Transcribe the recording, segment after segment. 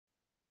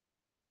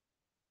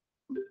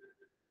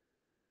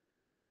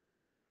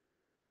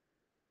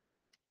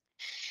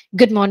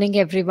Good morning,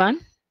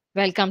 everyone.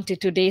 Welcome to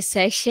today's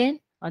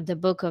session on the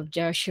book of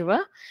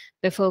Joshua.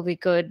 Before we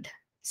could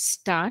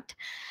start,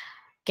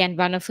 can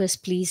one of us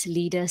please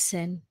lead us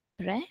in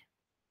prayer?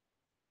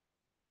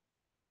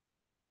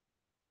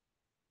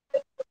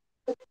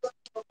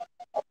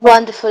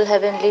 Wonderful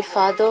Heavenly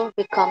Father,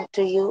 we come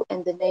to you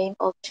in the name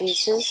of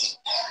Jesus.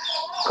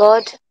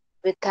 God,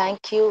 we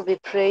thank you, we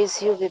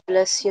praise you, we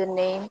bless your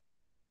name.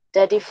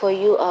 Daddy, for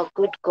you are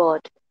good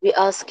God. We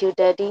ask you,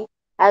 Daddy,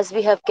 as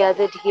we have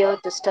gathered here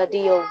to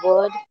study your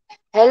word,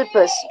 help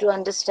us to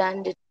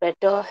understand it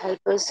better. Help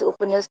us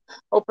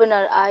open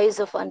our eyes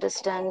of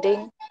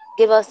understanding.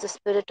 Give us the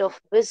spirit of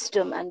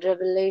wisdom and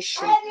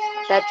revelation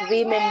that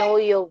we may know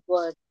your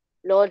word.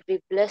 Lord,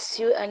 we bless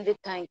you and we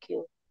thank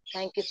you.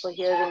 Thank you for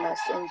hearing us.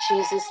 In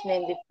Jesus'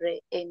 name we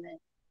pray. Amen.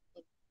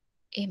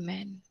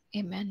 Amen.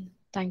 Amen.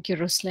 Thank you,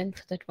 Ruslan,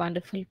 for that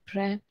wonderful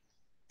prayer.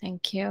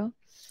 Thank you.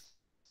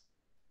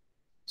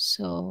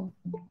 So,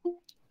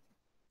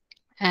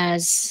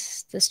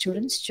 as the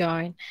students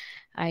join,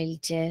 I'll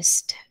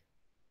just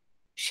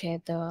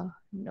share the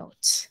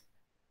notes.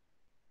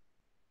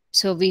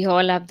 So, we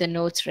all have the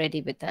notes ready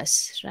with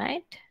us,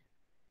 right?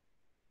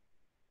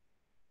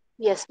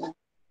 Yes, ma'am.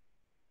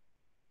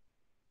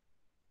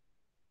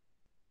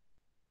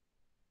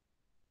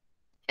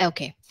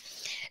 Okay.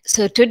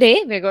 So,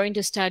 today we're going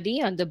to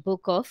study on the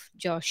book of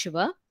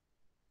Joshua.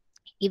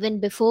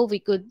 Even before we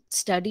could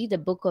study the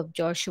book of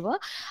Joshua,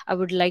 I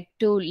would like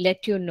to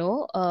let you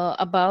know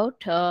about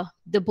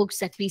the books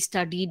that we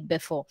studied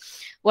before.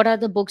 What are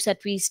the books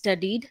that we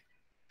studied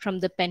from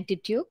the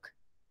Pentateuch?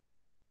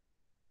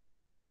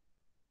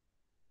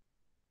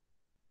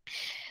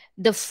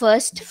 The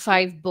first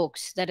five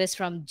books, that is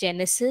from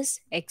Genesis,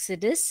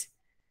 Exodus,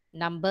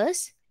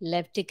 Numbers,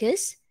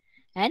 Leviticus,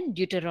 and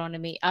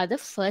Deuteronomy, are the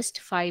first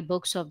five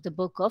books of the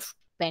book of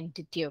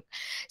Pentateuch.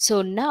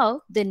 So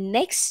now the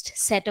next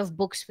set of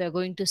books we're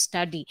going to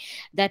study,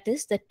 that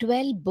is the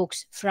 12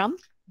 books from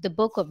the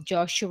book of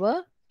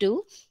Joshua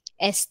to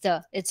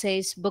Esther. It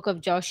says book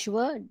of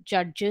Joshua,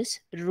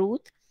 Judges,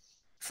 Ruth,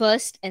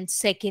 first and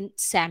second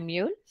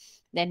Samuel.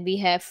 Then we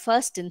have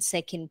first and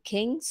second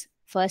Kings,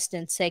 first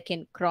and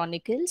second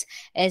Chronicles,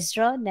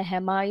 Ezra,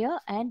 Nehemiah,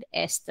 and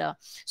Esther.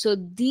 So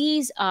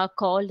these are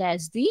called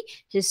as the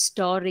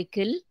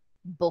historical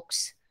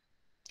books.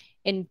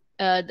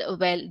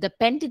 The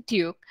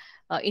Pentateuch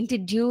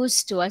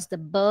introduced to us the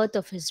birth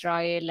of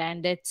Israel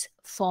and its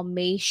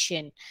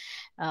formation.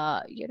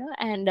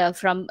 And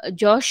from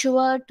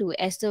Joshua to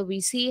Esther, we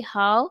see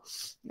how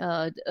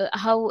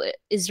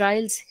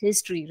Israel's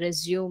history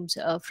resumes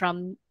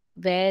from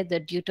where the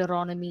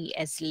Deuteronomy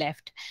is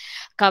left,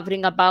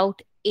 covering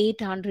about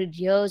 800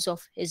 years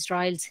of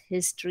Israel's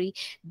history.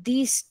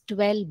 These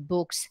 12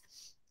 books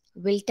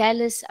will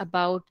tell us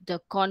about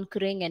the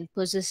conquering and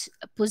possession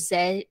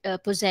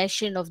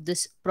of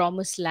this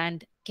promised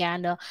land,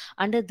 Canaan,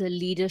 under the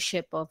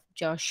leadership of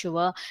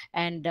Joshua,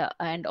 and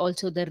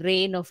also the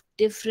reign of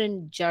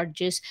different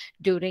judges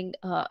during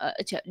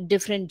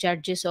different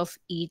judges of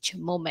each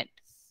moment.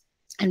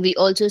 And we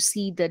also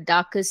see the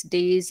darkest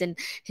days in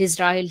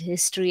Israel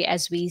history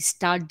as we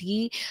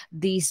study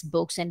these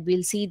books, and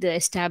we'll see the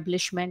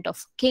establishment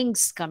of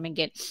kings coming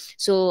in.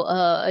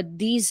 So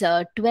these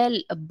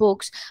 12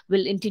 books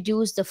will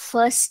introduce the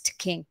first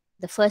king.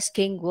 The first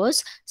king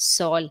was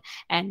Saul,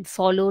 and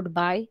followed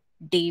by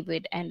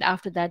David, and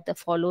after that the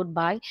followed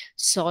by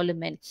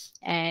Solomon.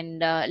 And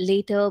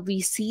later we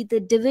see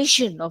the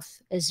division of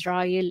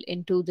Israel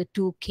into the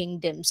two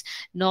kingdoms,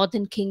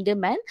 northern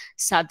kingdom and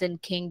southern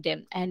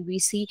kingdom. And we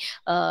see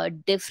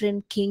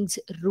different kings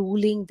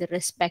ruling the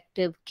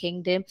respective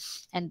kingdom.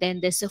 And then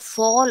there's a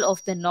fall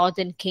of the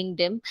northern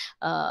kingdom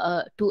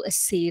to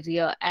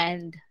Assyria,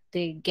 and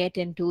they get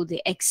into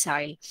the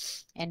exile.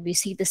 And we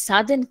see the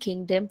southern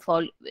kingdom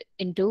fall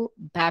into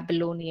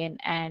Babylonian,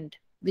 and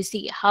we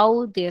see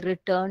how they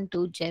return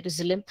to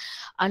Jerusalem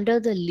under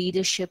the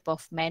leadership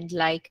of men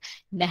like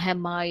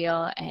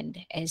Nehemiah and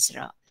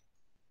Ezra.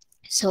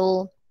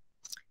 So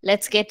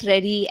let's get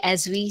ready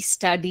as we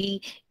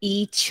study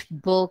each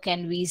book,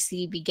 and we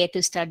get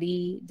to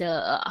study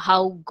the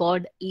how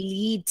God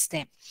leads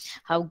them,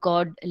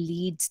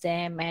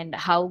 and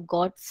how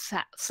God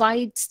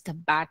fights the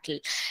battle.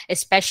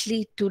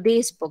 Especially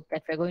today's book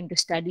that we're going to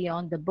study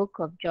on, the book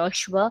of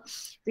Joshua,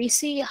 we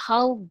see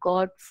how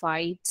God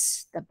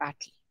fights the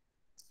battle.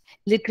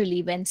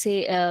 Literally, when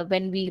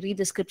we read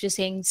the scripture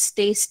saying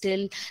stay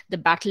still, the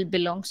battle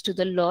belongs to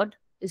the Lord,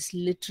 is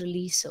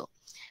literally so.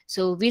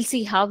 So we'll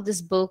see how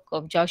this book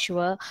of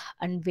Joshua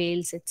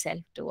unveils itself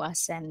to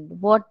us and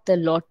what the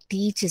Lord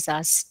teaches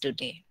us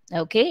today.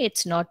 Okay,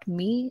 it's not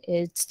me,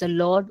 it's the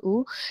Lord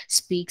who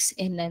speaks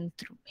in and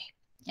through me.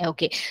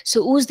 Okay,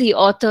 so who's the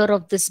author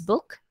of this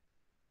book?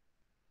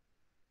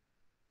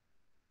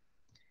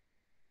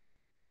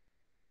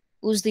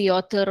 Who's the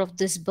author of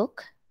this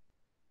book?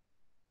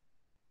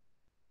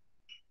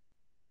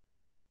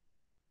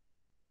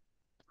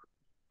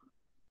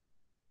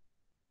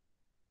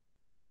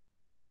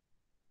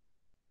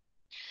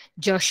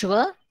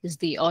 Joshua is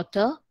the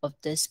author of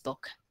this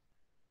book.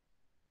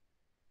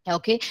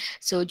 Okay,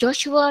 so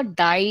Joshua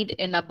died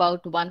in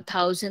about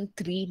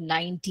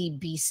 1390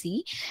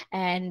 BC,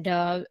 and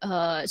the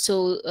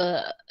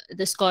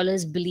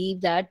scholars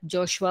believe that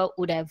Joshua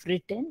would have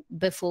written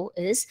before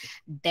his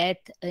death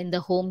in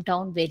the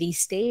hometown where he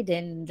stayed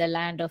in the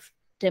land of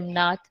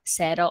Timnath,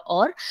 Sarah,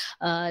 or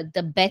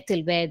the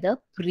Bethel where the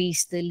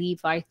priests, the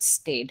Levites,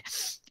 stayed.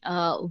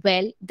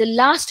 The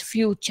last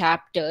few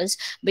chapters,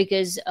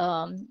 because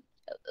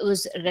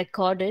was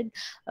recorded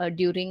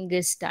during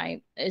this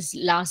time is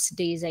last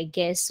days, I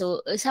guess.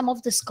 So some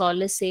of the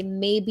scholars say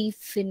maybe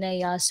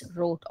Phineas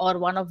wrote, or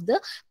one of the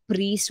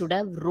priests would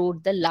have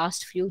wrote the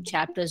last few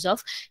chapters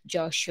of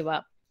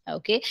Joshua.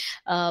 Okay,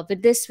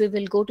 with this we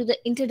will go to the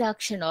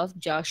introduction of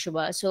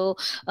Joshua. So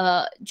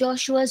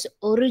Joshua's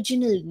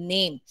original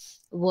name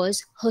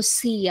was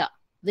Hosea,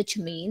 which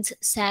means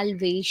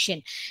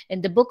salvation.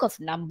 In the book of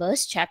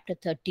Numbers, chapter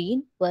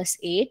 13, verse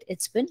 8,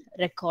 it's been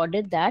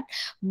recorded that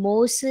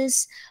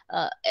Moses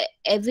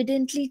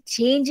evidently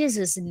changes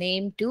his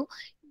name to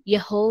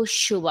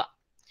Yehoshua.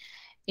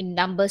 In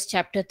Numbers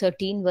chapter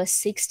 13, verse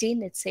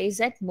 16, it says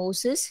that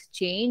Moses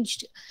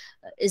changed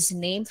his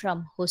name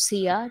from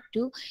Hosea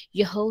to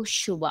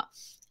Yehoshua.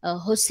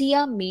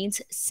 Hosea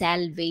means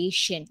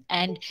salvation,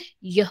 and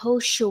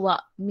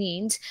Yehoshua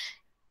means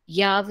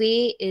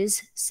Yahweh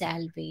is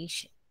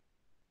salvation.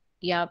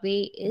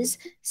 Yahweh is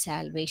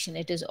salvation.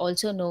 It is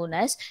also known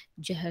as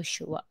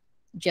Jehoshua.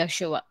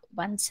 Joshua.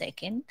 One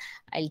second.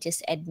 I'll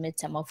just admit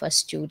some of our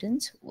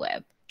students who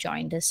have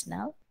joined us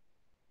now.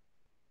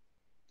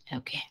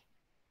 Okay.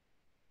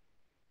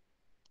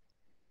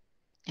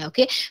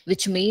 Okay,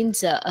 which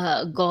means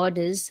God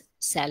is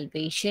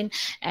salvation.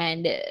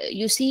 And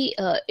you see,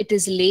 it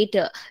is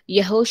later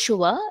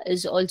Yehoshua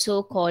is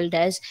also called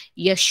as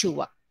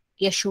Yeshua.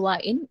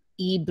 Yeshua in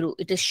Hebrew,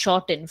 it is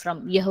shortened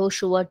from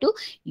Yehoshua to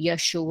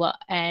Yeshua,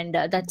 and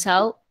that's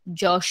how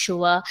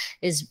Joshua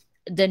is,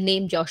 the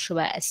name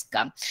Joshua has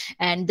come.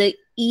 And the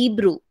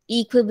Hebrew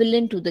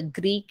equivalent to the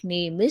Greek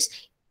name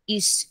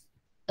is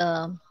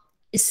um,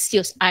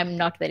 Istios. I'm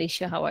not very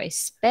sure how I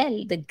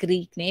spell the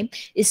Greek name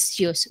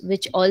Istios,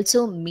 which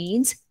also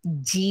means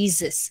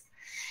Jesus.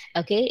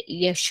 Okay,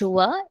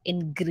 Yeshua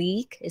in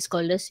Greek is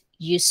called as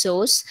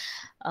Isos,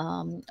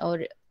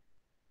 or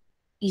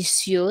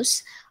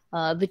Isios,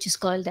 which is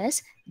called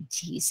as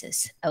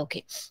Jesus.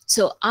 Okay,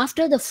 so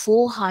after the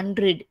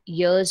 400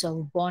 years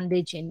of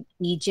bondage in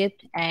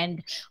Egypt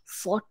and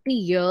 40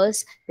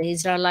 years the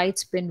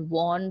Israelites been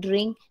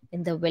wandering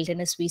in the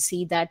wilderness, we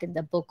see that in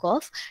the book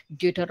of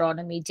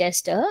Deuteronomy.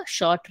 Just a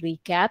short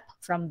recap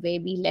from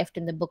where we left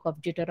in the book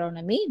of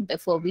Deuteronomy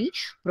before we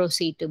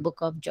proceed to book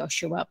of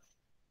Joshua.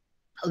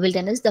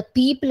 Wilderness, the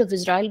people of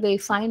Israel were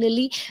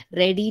finally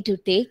ready to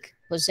take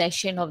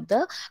possession of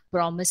the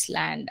promised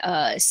land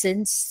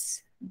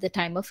since the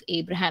time of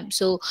Abraham.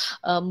 So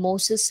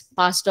Moses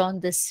passed on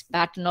this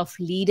pattern of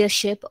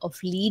leadership, of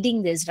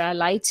leading the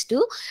Israelites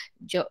to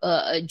jo-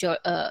 uh, jo-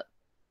 uh,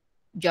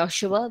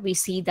 Joshua. We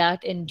see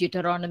that in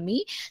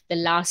Deuteronomy, the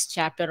last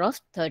chapter of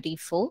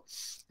 34.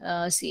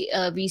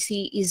 We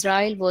see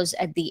Israel was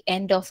at the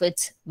end of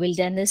its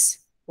wilderness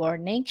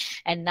warning,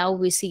 and now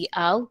we see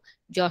how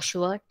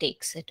Joshua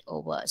takes it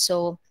over.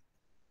 So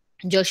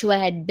Joshua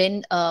had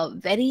been a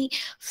very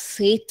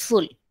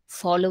faithful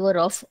follower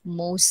of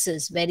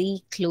Moses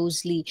very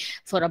closely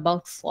for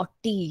about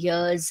 40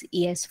 years.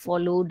 He has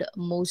followed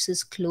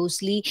Moses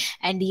closely,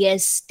 and he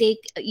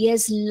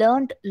has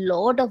learned a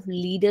lot of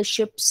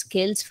leadership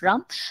skills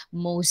from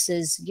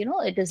Moses. You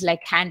know, it is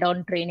like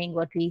hand-on training,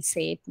 what we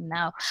say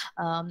now.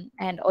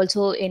 And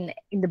also in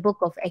the book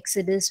of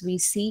Exodus, we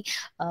see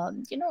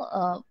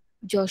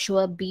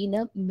Joshua being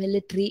a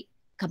military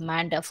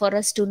commander. For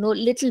us to know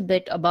little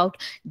bit about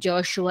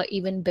Joshua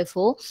even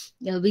before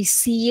we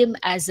see him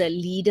as a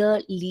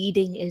leader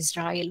leading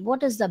Israel.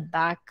 What is the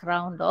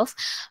background of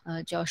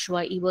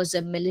Joshua? He was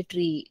a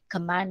military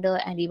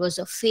commander and he was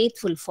a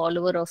faithful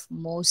follower of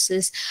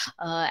Moses.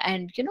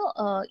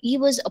 He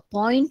was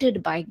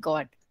appointed by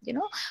God.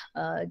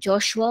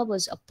 Joshua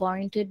was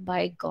appointed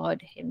by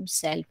God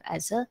himself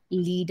as a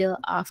leader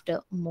after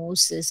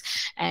Moses.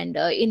 And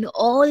in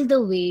all the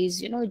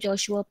ways,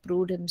 Joshua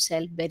proved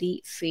himself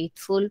very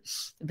faithful,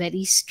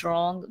 very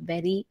strong,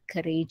 very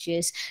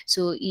courageous.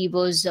 So he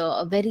was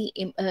very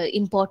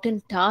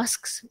important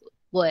tasks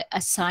were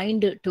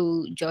assigned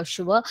to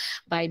Joshua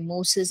by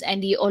Moses,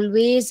 and he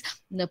always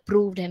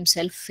proved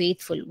himself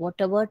faithful.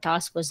 Whatever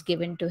task was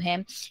given to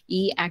him,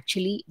 he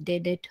actually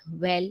did it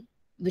well,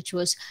 which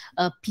was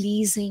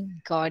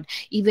pleasing God.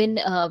 Even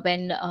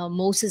when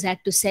Moses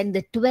had to send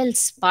the 12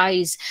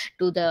 spies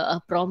to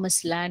the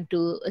promised land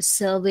to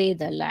survey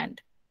the land,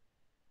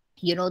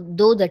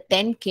 though the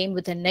 10 came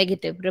with a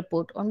negative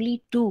report,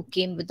 only 2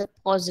 came with a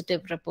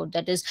positive report.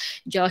 That is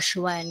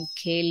Joshua and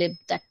Caleb.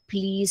 That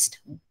pleased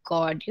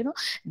God.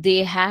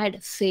 They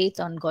had faith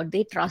on God.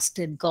 They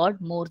trusted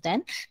God more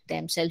than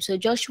themselves. So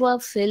Joshua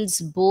fills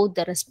both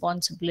the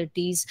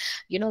responsibilities,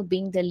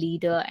 being the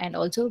leader and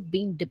also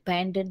being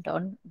dependent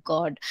on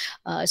God.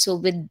 So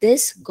with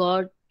this,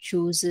 God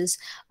chooses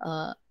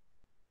uh,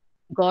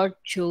 God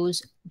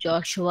chose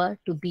Joshua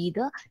to be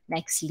the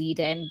next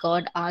leader, and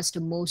God asked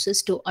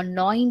Moses to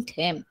anoint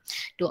him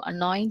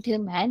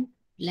and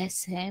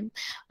bless him,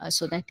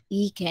 so that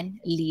he can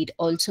lead.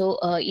 Also,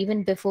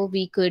 even before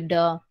we could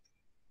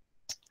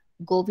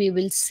go, we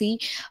will see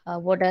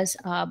what does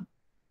our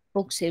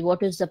book say.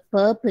 What is the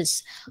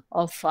purpose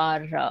of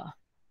our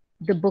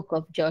the book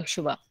of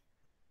Joshua?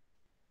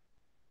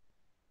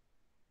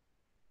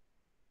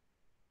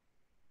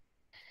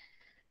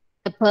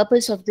 The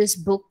purpose of this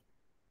book,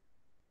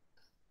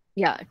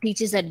 yeah,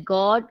 teaches that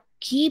God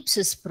keeps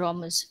his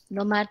promise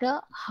no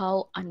matter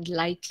how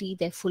unlikely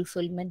their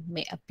fulfillment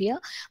may appear.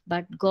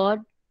 But God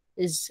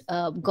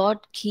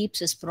keeps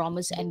his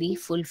promise and he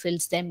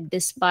fulfills them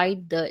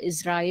despite the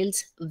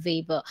Israel's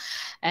waver.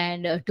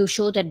 And to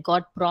show that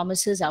God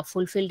promises are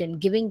fulfilled in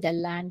giving the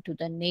land to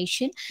the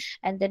nation.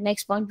 And the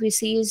next point we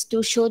see is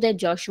to show that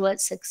Joshua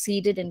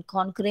succeeded in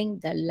conquering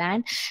the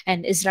land,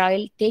 and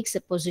Israel takes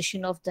the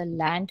possession of the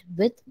land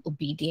with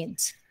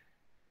obedience.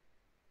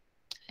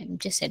 I'm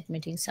just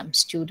admitting some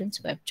students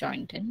who have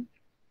joined in.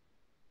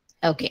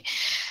 Okay.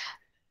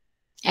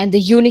 And the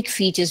unique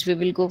features, we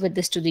will go with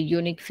this to the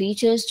unique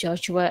features.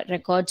 Joshua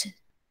records,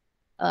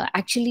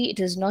 actually, it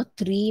is not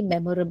three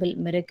memorable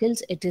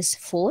miracles, it is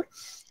four.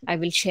 I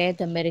will share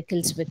the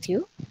miracles with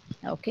you.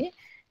 Okay.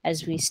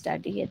 As we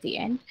study at the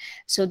end.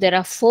 So there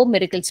are four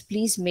miracles.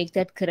 Please make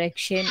that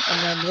correction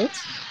in your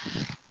notes.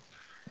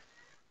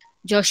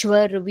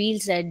 Joshua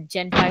reveals that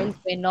Gentiles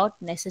were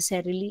not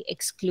necessarily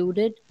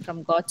excluded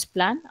from God's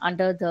plan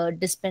under the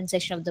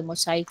dispensation of the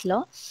Mosaic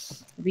law.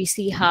 We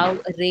see how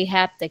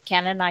Rahab, the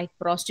Canaanite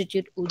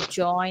prostitute who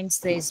joins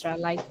the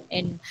Israelite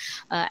in,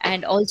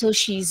 and also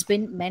she's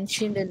been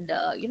mentioned in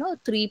the,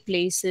 three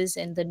places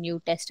in the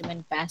New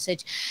Testament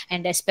passage,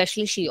 and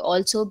especially she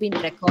also been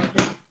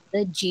recorded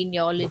the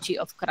genealogy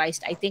of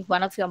Christ. I think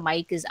one of your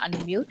mic is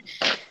unmute.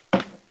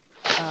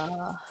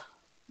 Uh,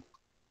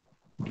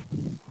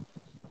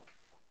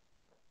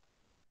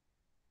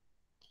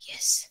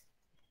 yes.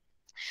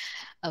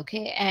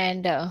 Okay,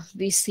 and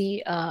we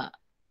see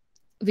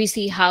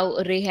how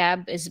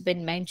Rahab has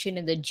been mentioned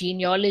in the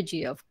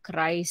genealogy of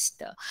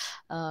Christ,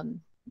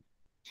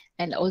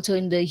 and also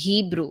in the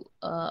Hebrew,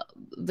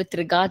 with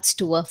regards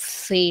to a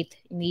faith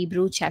in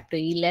Hebrew chapter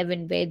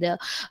 11, where the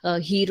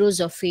heroes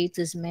of faith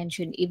is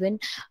mentioned. Even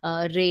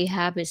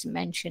Rahab is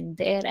mentioned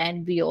there,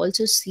 and we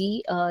also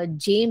see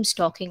James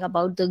talking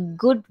about the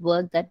good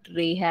work that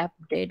Rahab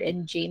did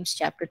in James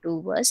chapter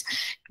 2 verse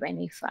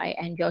 25.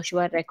 And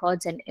Joshua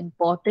records an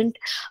important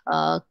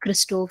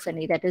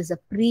Christophany, that is the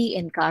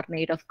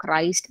pre-incarnate of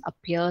Christ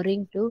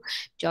appearing to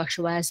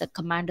Joshua as a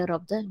commander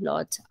of the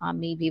Lord's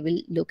army. We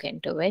will look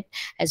into it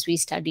as we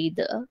study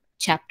the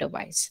chapter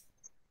wise.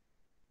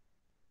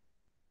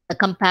 A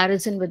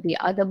comparison with the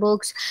other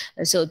books.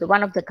 So the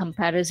one of the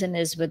comparison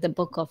is with the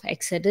book of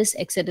Exodus.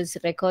 Exodus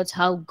records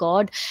how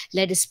God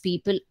led his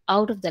people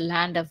out of the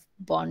land of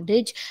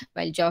bondage,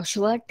 while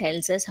Joshua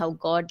tells us how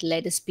God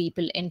led his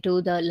people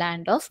into the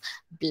land of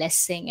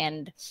blessing.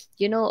 And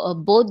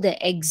both the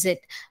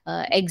exit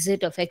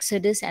of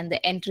Exodus and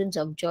the entrance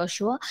of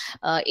Joshua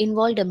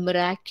involved a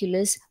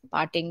miraculous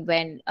parting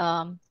when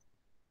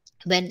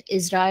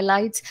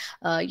Israelites,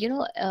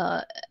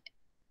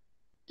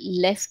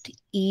 left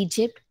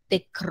Egypt.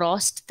 They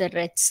crossed the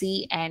Red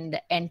Sea and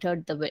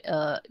entered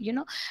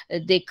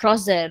they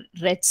crossed the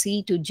Red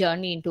Sea to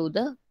journey into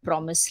the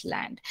promised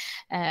land.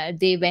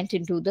 They went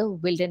into the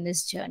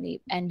wilderness journey.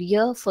 And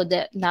here, for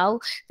the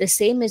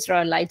same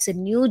Israelites, a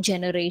new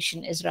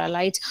generation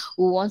Israelites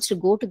who wants to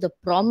go to the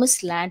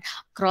promised land,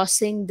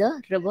 crossing the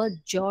river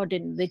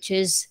Jordan, which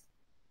is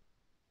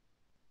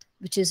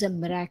a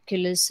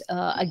miraculous,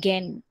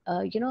 again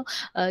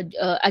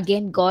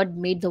God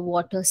made the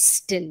water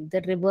still,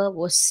 the river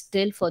was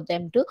still for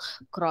them to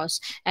cross.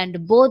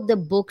 And both the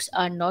books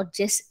are not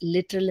just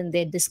literal in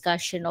their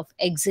discussion of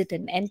exit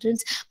and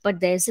entrance, but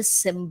there's a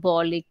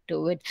symbolic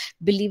to it.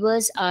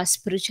 Believers are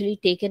spiritually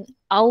taken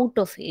out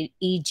of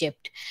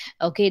Egypt,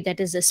 okay, that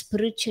is a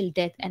spiritual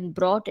death, and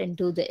brought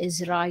into the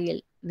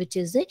Israel, which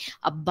is the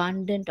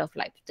abundant of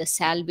life, the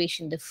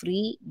salvation, the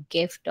free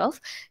gift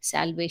of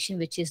salvation,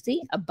 which is the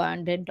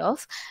abundant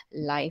of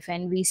life.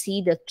 And we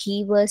see the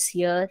keywords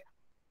here,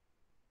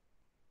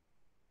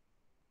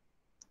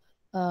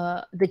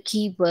 the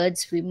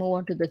keywords. We move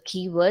on to the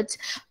keywords,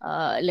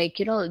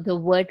 the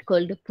word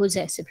called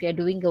possess. If you're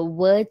doing a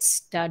word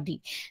study,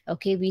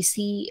 okay, we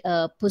see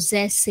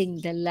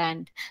possessing the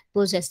land.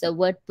 Possess, the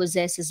word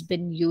possess has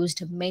been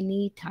used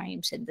many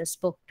times in this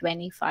book,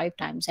 25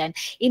 times. And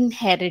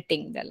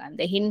inheriting the land,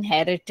 the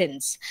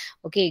inheritance,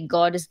 okay,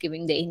 God is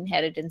giving the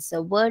inheritance.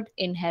 The word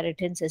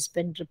inheritance has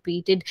been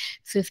repeated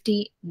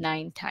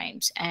 59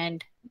 times.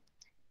 And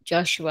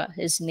Joshua,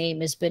 his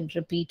name has been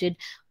repeated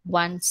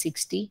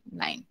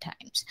 169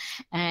 times.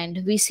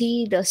 And we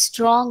see the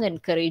strong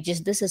and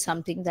courageous. This is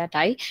something that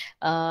I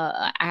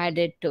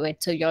added to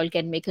it, so y'all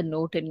can make a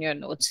note in your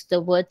notes.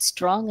 The word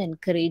strong and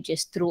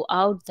courageous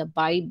throughout the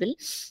Bible,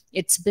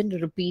 it's been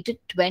repeated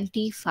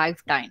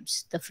 25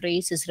 times. The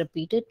phrase is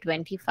repeated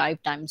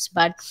 25 times,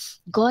 but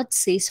God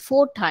says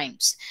four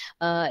times,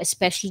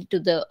 especially to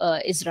the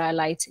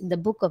Israelites in the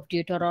book of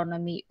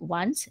Deuteronomy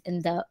once, in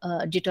the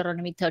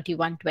Deuteronomy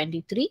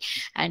 31:23,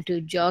 and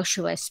to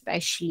Joshua,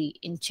 especially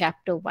in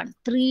chapter 1.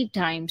 Three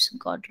times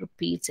God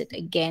repeats it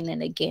again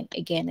and again,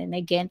 again and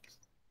again,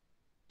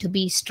 to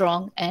be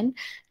strong and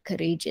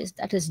courageous.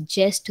 That is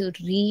just to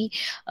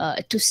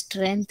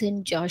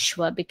strengthen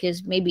Joshua,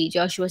 because maybe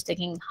Joshua was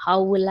thinking,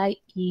 how will I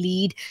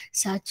lead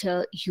such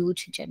a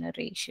huge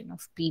generation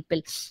of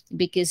people?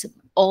 Because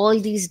all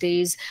these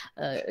days,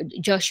 uh,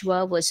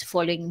 Joshua was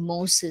following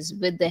Moses.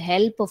 With the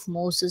help of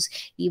Moses,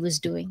 he was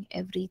doing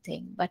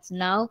everything. But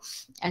now,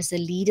 as the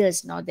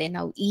leaders, now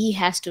he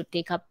has to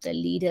take up the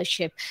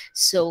leadership.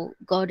 So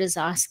God is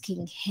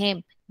asking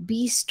him,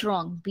 be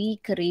strong, be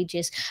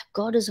courageous.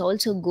 God is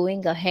also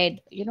going ahead.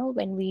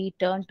 When we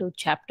turn to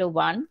chapter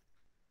 1,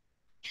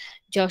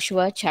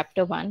 Joshua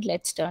chapter 1,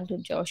 let's turn to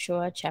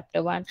Joshua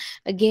chapter 1.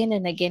 Again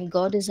and again,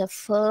 God is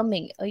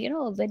affirming,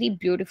 very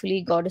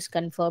beautifully, God is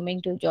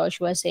confirming to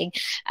Joshua, saying,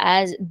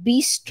 as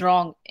be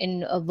strong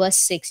in verse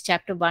 6,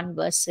 chapter 1,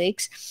 verse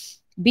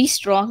 6. Be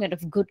strong and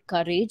of good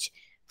courage,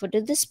 for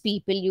to this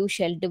people you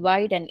shall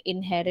divide an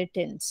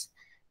inheritance,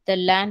 the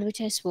land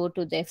which I swore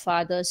to their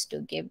fathers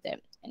to give them.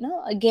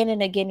 Again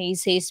and again, he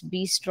says,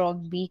 be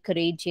strong, be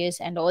courageous,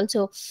 and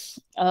also,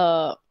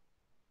 uh,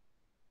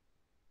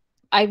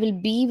 I will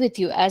be with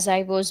you as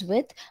I was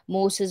with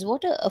Moses.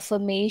 What a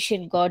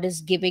affirmation God is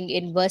giving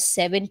in verse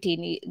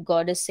 17.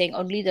 God is saying,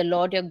 only the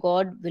Lord your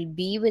God will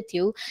be with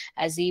you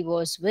as he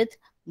was with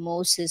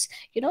Moses.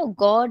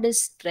 God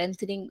is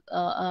strengthening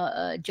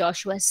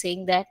Joshua,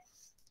 saying that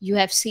you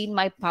have seen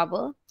my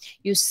power.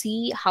 You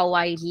see how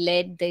I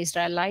led the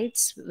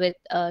Israelites with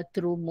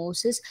through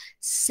Moses.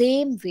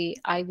 Same way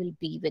I will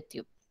be with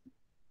you.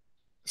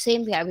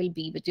 Same way I will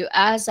be with you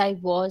as I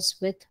was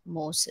with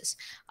Moses.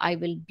 I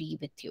will be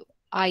with you.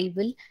 I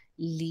will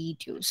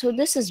lead you. So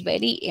this is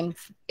very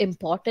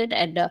important,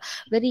 and a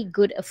very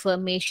good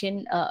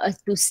affirmation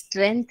to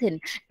strengthen,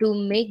 to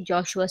make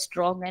Joshua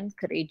strong and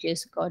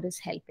courageous. God is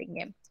helping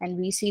him, and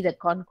we see the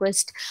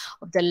conquest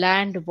of the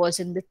land was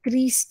in the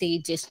three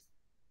stages.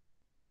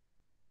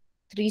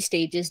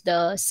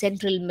 The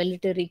central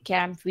military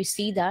camp, we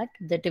see that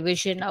the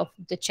division of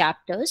the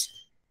chapters.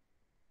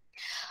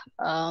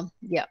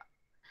 Yeah,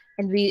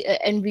 and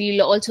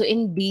we'll also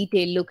in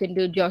detail look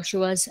into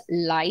Joshua's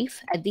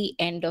life at the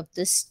end of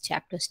this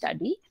chapter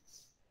study.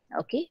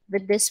 Okay,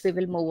 with this we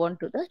will move on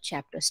to the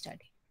chapter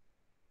study.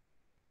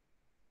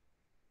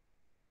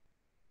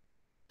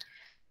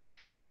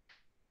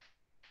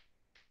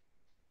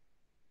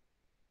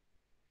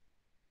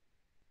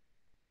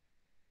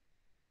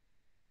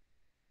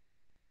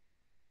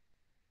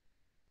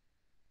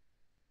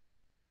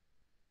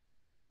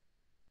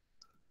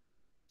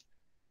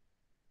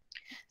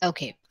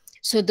 Okay,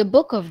 so the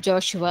book of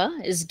Joshua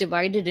is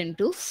divided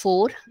into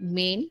four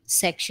main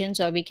sections,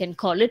 or we can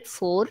call it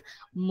four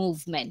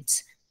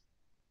movements.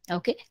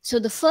 Okay, so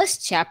the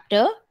first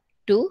chapter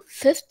to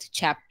fifth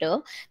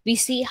chapter, we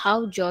see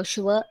how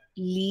Joshua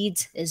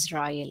leads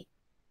Israel.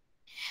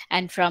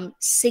 And from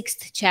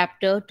 6th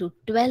chapter to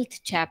 12th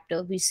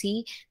chapter, we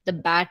see the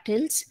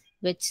battles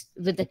with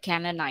the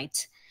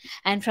Canaanites.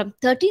 And from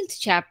 13th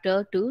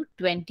chapter to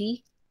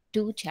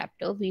 22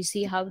 chapter, we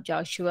see how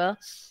Joshua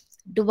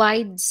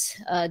divides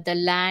the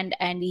land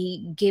and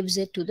he gives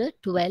it to the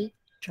 12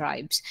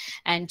 tribes.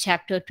 And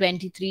chapter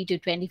 23 to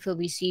 24,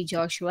 we see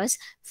Joshua's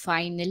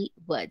final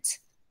words.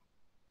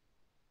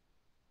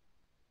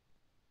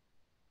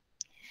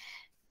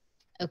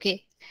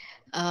 Okay.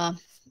 Uh,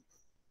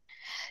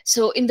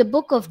 So, in the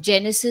book of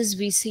Genesis,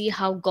 we see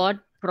how God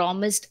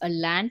promised a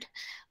land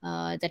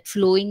that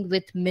flowing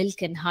with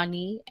milk and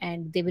honey,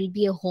 and there will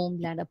be a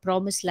homeland, a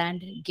promised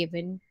land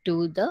given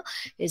to the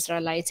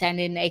Israelites. And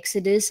in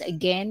Exodus,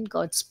 again,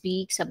 God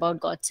speaks about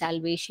God's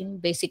salvation,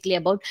 basically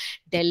about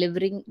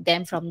delivering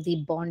them from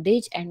the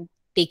bondage and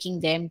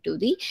taking them to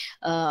the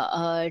uh,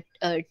 uh,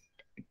 uh,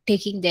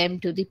 taking them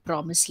to the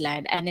promised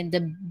land. And in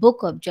the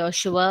book of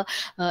Joshua,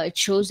 it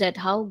shows that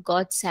how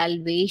God's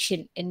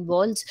salvation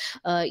involves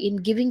in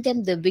giving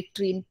them the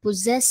victory, in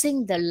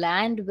possessing the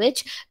land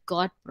which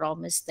God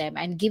promised them,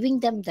 and giving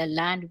them the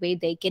land where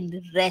they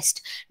can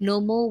rest. No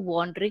more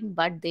wandering,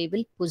 but they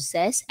will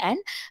possess and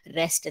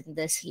rest in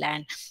this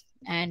land.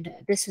 And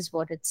this is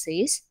what it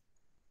says.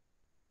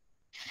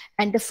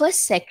 And the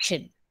first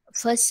section,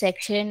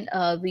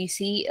 we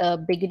see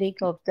beginning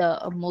of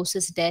the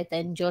Moses death,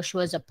 and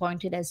Joshua is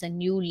appointed as a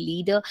new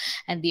leader,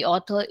 and the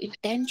author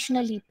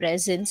intentionally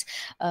presents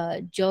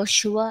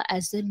Joshua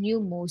as the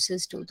new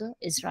Moses to the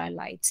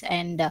Israelites.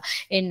 And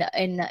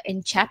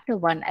in chapter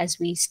 1, as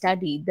we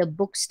study, the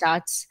book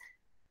starts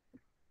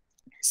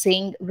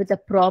saying with a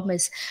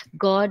promise,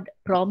 God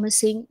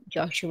promising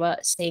Joshua,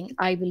 saying,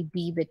 I will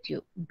be with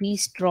you. Be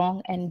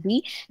strong and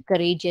be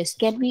courageous.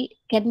 Can we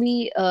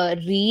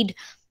read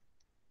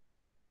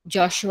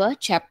Joshua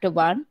chapter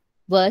 1,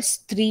 verse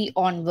 3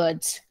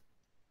 onwards?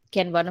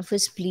 Can one of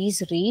us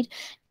please read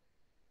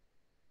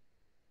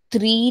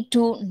 3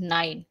 to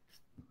 9?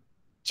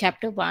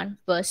 Chapter 1,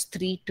 verse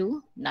 3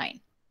 to 9.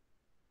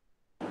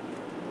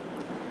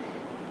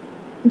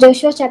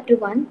 Joshua chapter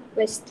 1,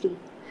 verse 3.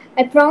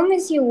 I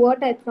promise you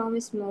what I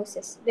promised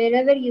Moses.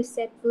 Wherever you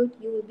set foot,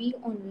 you will be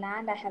on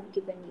land I have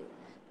given you.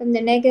 From the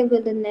Negev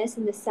wilderness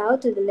in the south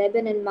to the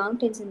Lebanon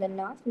mountains in the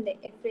north, from the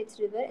Euphrates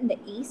River in the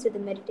east to the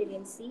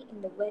Mediterranean Sea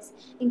in the west,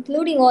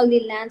 including all the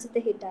lands of the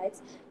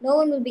Hittites, no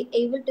one will be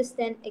able to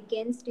stand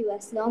against you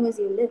as long as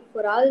you live,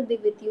 for I will be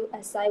with you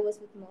as I was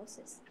with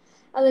Moses.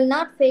 I will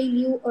not fail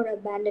you or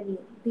abandon you.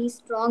 Be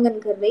strong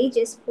and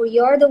courageous, for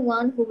you are the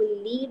one who will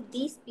lead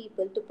these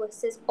people to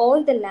possess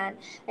all the land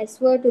I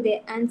swore to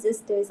their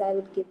ancestors I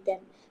would give them.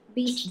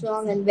 Be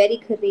strong and very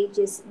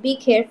courageous. Be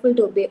careful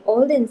to obey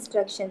all the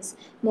instructions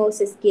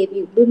Moses gave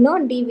you. Do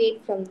not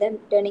deviate from them,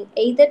 turning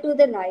either to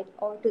the right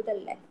or to the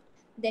left.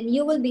 Then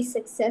you will be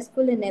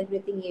successful in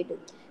everything you do.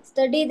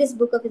 Study this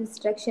book of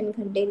instruction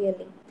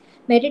continually.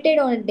 Meditate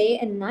on it day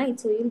and night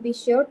so you'll be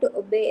sure to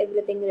obey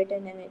everything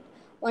written in it.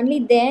 Only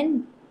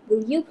then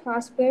will you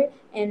prosper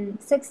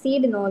and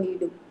succeed in all you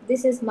do.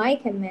 This is my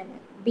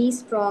commandment. Be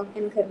strong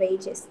and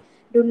courageous.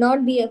 Do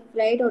not be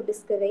afraid or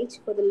discouraged,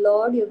 for the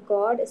Lord your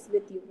God is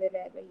with you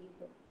wherever you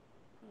go.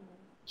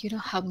 You know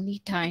how many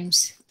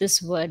times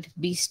this word,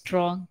 be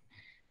strong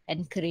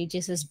and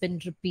courageous, has been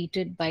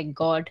repeated by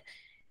God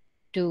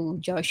to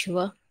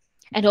Joshua?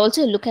 And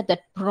also look at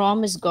that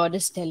promise God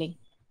is telling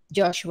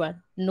Joshua,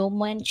 no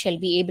man shall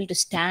be able to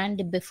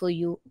stand before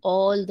you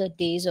all the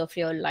days of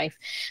your life,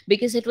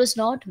 because it was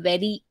not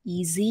very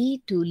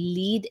easy to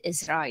lead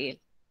Israel.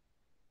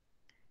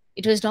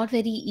 It was not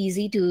very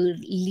easy to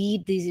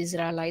lead these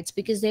Israelites,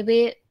 because they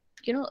were,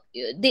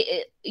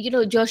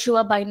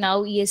 Joshua, by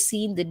now he has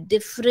seen the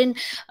different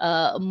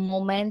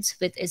moments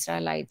with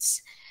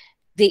Israelites.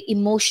 They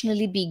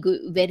emotionally be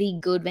good, very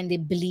good when they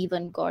believe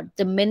on God.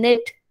 The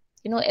minute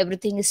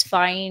everything is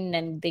fine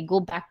and they go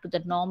back to the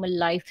normal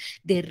life,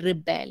 they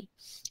rebel.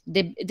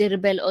 They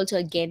rebel also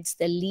against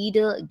the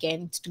leader,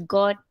 against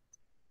God.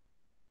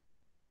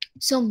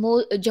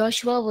 So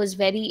Joshua was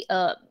very,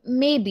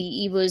 maybe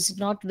he was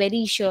not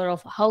very sure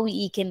of how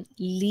he can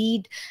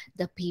lead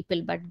the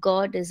people, but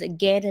God is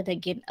again and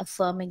again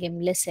affirming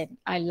him, listen,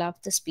 I love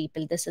this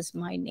people, this is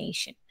my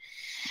nation,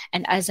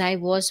 and as I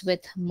was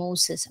with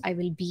Moses, I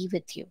will be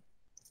with you,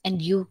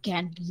 and you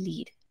can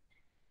lead.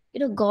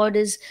 God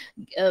is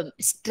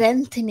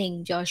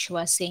strengthening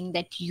Joshua, saying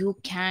that you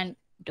can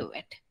do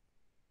it.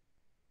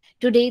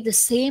 Today, the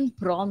same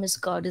promise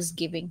God is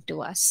giving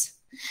to us,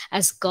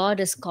 as God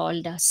has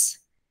called us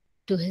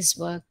to his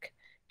work,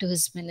 to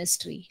his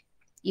ministry.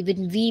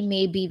 Even we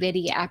may be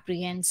very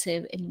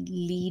apprehensive in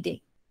leading.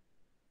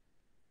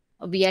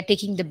 We are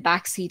taking the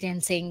back seat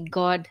and saying,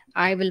 God,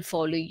 I will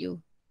follow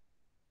you.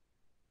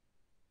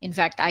 In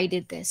fact, I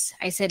did this.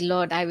 I said,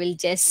 Lord, I will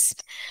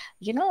just,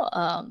 you know,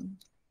 um,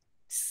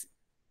 s-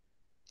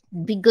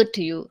 be good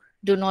to you.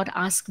 Do not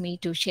ask me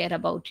to share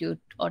about you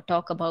or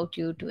talk about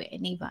you to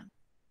anyone.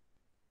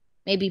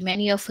 Maybe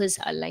many of us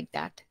are like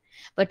that.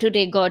 But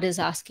today, God is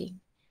asking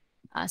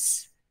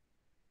us,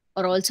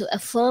 or also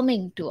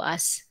affirming to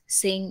us,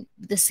 saying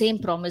the same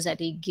promise that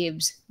he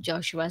gives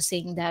Joshua,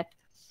 saying that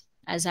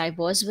as I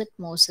was with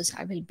Moses,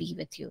 I will be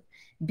with you.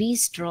 Be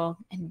strong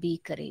and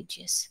be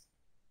courageous.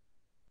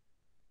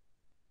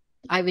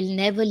 I will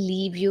never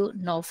leave you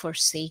nor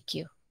forsake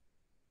you.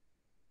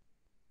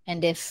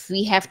 And if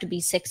we have to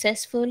be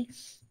successful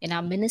in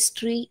our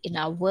ministry, in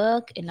our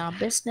work, in our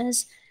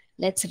business,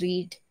 let's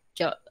read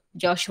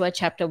Joshua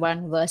chapter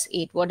 1, verse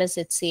 8. What does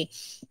it say?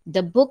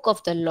 The book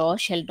of the law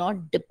shall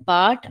not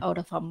depart out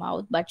of our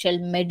mouth, but shall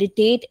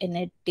meditate in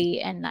it day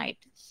and night.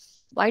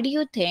 Why do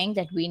you think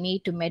that we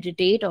need to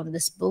meditate on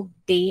this book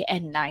day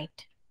and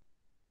night?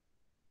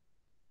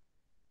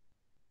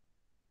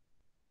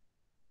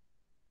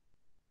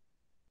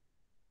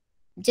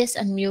 Just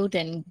unmute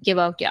and give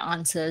out your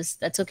answers.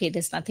 That's okay.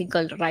 There's nothing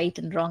called right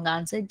and wrong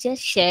answer.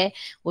 Just share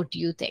what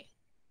you think.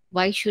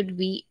 Why should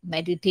we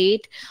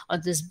meditate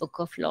on this book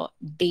of law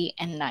day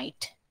and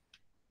night?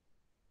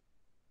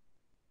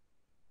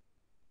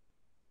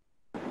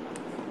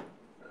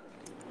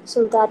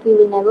 So that we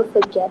will never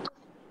forget.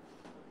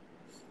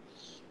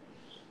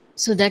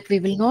 So that we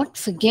will not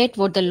forget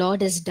what the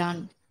Lord has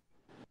done,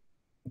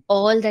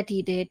 all that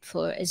He did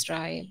for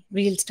Israel.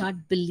 We'll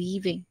start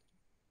believing.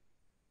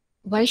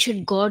 Why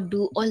should God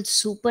do all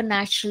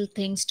supernatural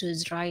things to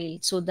Israel?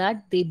 So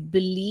that they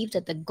believe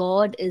that the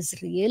God is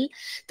real,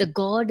 the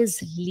God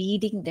is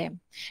leading them.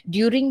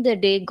 During the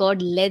day,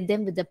 God led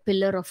them with the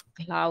pillar of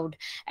cloud,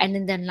 and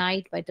in the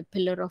night by the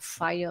pillar of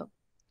fire.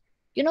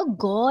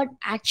 God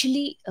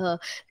actually,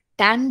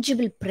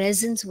 tangible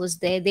presence was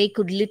there. They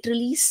could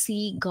literally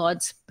see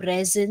God's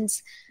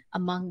presence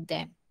among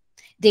them.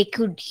 They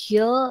could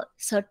hear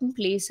certain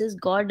places.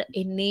 God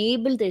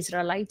enabled the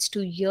Israelites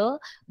to hear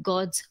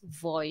God's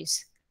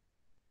voice.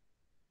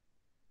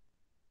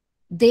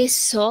 They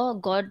saw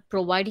God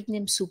providing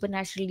them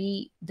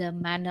supernaturally the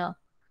manna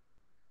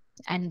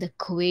and the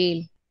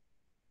quail,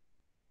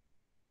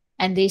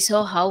 and they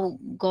saw how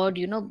God,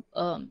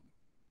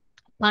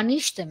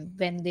 punished them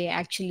when they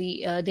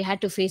actually they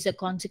had to face the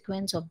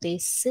consequence of their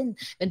sin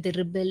when they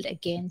rebelled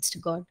against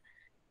God.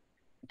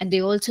 And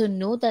they also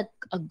know that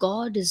a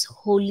God is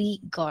holy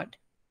God.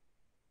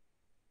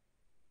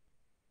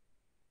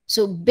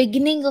 So,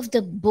 beginning of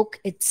the book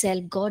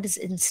itself, God is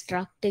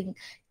instructing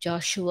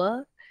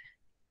Joshua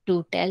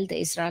to tell the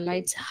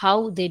Israelites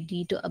how they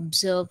need to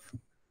observe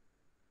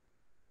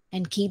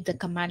and keep the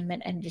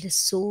commandment. And it is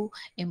so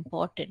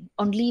important.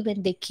 Only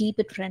when they keep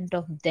it in front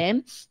of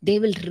them, they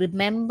will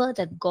remember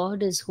that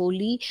God is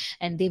holy,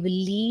 and they will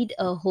lead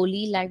a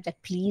holy life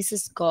that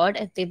pleases God,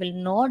 and they will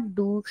not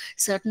do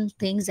certain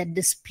things that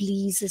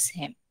displeases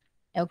him.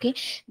 Okay,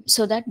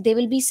 so that they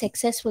will be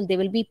successful, they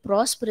will be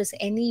prosperous.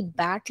 Any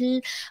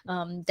battle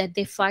that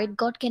they fight,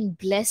 God can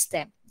bless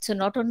them. So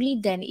not only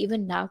then,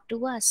 even now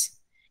to us,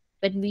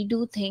 when we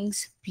do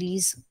things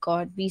please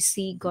God, we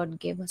see God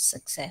give us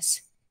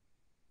success.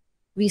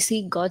 We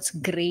see God's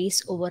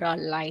grace over our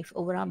life,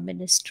 over our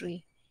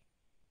ministry,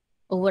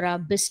 over our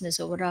business,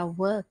 over our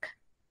work.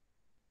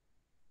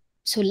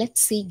 So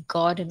let's see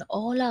God in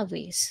all our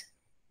ways.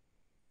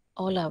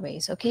 All our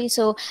ways. Okay.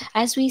 So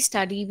as we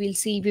study, we'll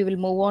see, we will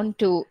move on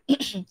to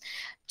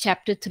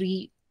chapter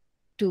 3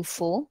 to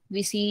 4.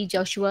 We see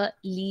Joshua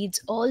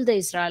leads all the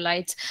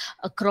Israelites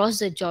across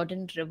the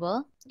Jordan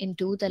River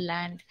into the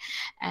land.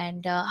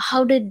 And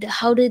how did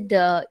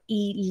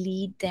he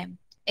lead them?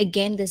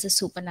 Again, there's a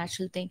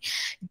supernatural thing.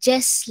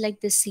 Just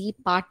like the sea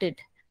parted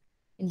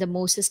in the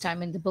Moses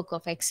time in the book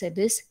of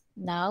Exodus,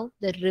 now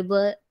the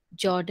river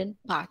Jordan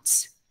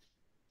parts.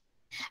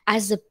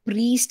 As the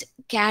priest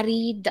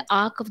carried the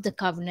Ark of the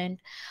Covenant,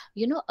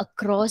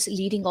 across,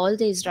 leading all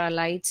the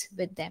Israelites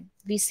with them.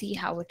 We see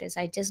how it is.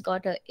 I just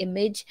got an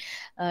image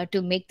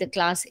to make the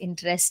class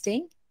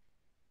interesting.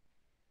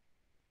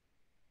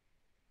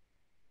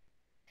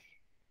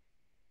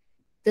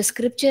 The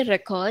scripture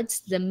records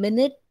the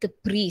minute the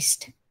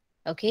priest,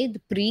 okay, the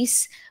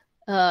priest,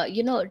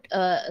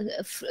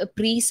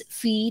 priest's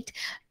feet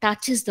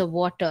touches the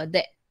water,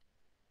 the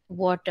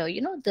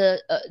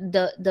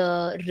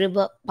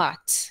river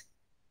parts.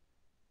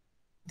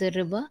 The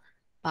river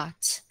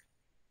parts.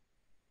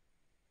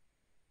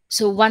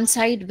 So one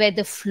side where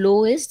the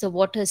flow is, the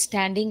water is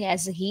standing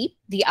as a heap.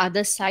 The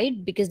other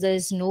side, because there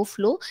is no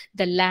flow,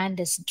 the land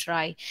is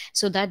dry,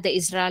 so that the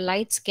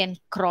Israelites can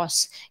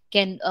cross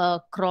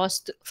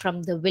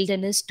from the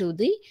wilderness to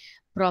the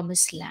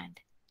promised land.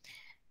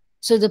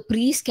 So the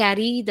priests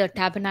carry the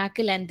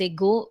tabernacle and they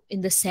go in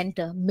the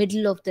center,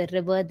 middle of the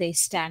river. They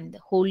stand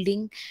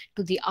holding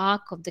to the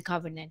Ark of the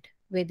Covenant,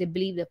 where they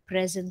believe the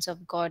presence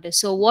of God is.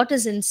 So what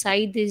is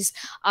inside this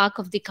Ark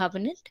of the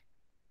Covenant?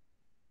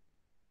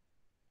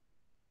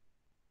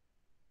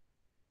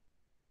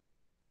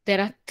 There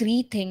are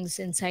three things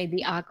inside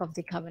the Ark of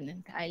the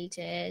Covenant. I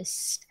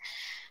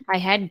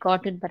had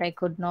got it, but I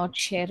could not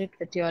share it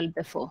with you all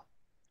before.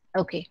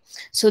 Okay,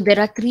 so there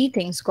are three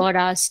things God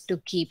asked to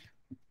keep.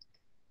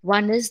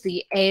 One is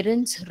the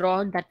Aaron's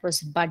rod that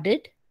was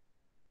budded.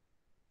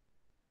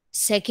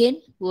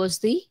 Second was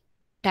the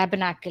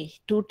tabernacle,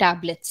 2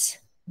 tablets.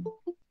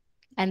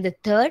 And the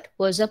third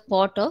was a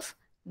pot of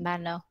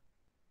manna.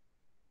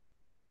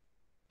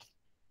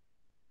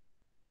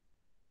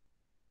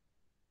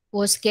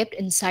 Was kept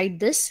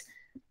inside this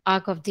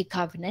Ark of the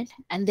Covenant,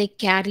 and they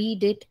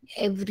carried it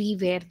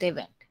everywhere they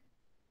went.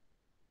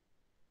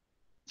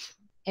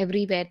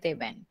 Everywhere they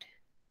went.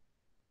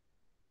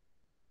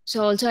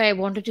 So also I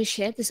wanted to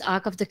share, this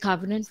Ark of the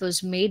Covenant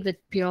was made with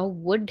pure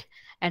wood,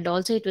 and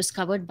also it was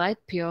covered by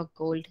pure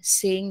gold,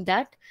 saying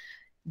that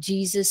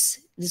this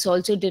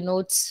also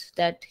denotes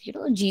that,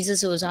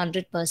 Jesus was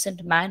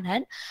 100% man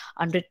and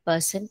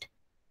 100%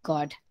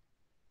 God.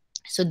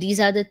 So these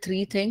are the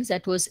three things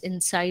that was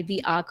inside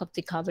the Ark of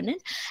the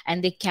Covenant,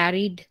 and they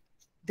carried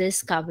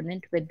this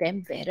covenant with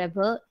them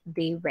wherever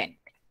they went.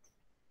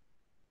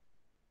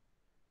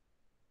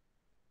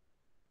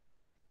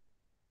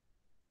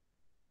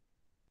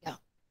 Yeah.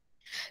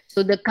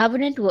 So the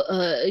covenant,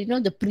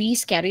 the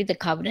priests carry the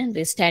covenant.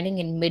 They're standing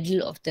in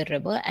middle of the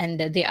river, and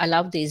they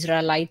allowed the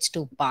Israelites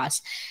to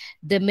pass.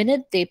 The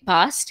minute they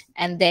passed,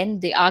 and then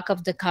the Ark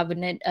of the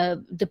Covenant,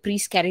 the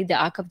priests carried the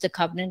Ark of the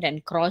Covenant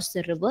and crossed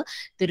the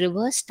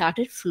river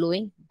started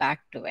flowing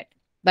back to it.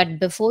 But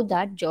before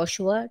that,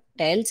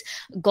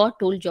 God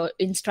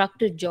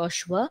instructed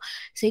Joshua,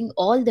 saying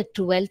all the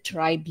 12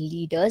 tribe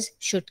leaders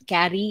should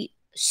carry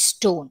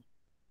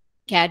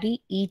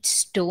each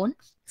stone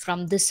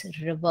from this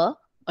river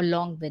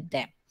along with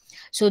them.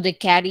 So they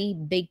carry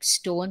big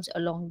stones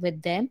along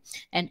with them.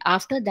 And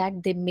after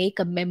that, they make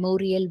a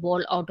memorial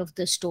wall out of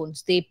the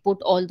stones. They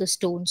put all the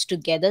stones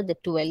together, the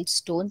 12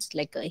 stones,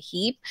 like a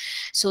heap,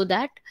 so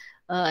that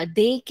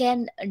they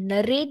can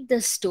narrate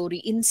the story,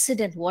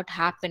 incident, what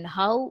happened,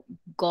 how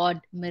God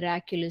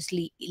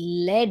miraculously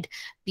led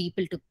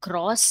people to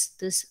cross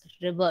this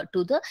river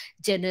to the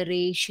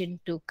generation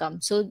to come.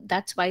 So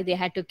that's why they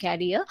had to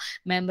carry a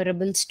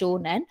memorable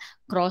stone and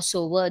cross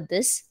over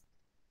this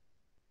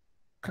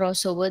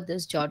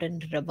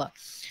Jordan River.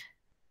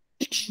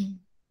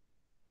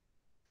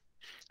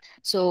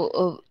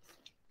 So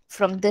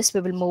from this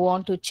we will move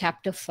on to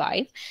chapter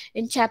 5.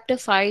 In chapter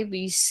 5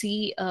 we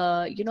see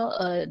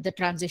the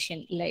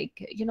transition,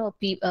 like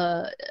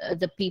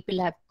the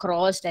people have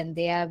crossed and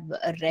they have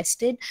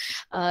rested.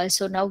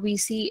 So now we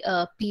see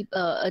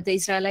the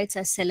Israelites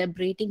are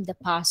celebrating the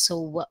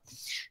Passover.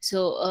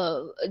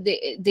 So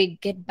they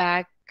get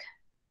back.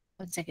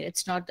 One second,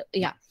 it's not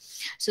yeah.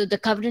 So the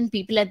covenant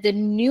people and the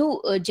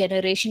new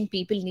generation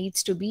people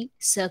needs to be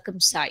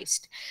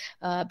circumcised,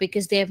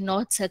 because they have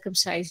not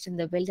circumcised in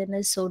the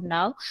wilderness. So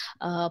now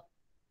God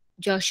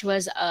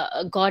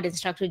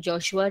instructed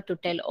Joshua to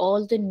tell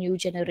all the new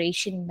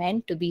generation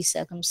men to be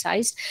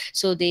circumcised.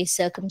 So they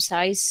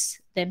circumcise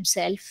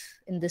themselves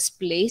in this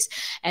place,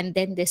 and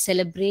then they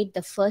celebrate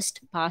the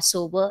first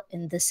Passover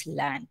in this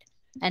land,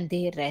 and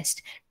they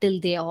rest till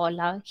they all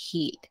are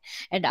healed.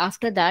 And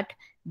after that,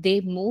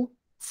 they move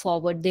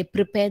forward. They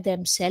prepare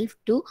themselves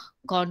to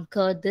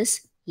conquer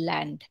this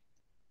land,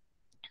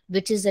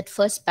 which is that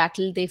first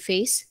battle they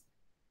face.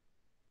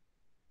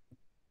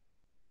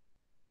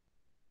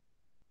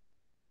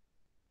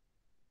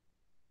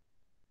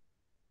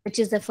 Which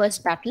is the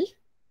first battle?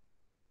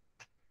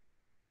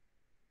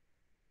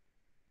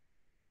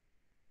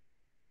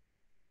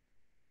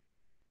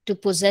 To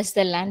possess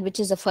the land, which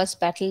is the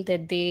first battle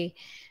that they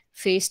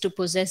face to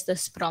possess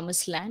this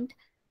promised land?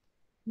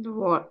 The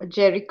war,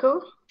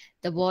 Jericho.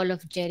 The wall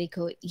of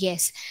Jericho,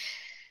 yes.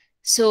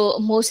 So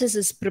Moses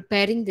is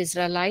preparing the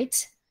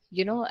Israelites,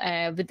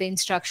 with the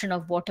instruction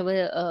of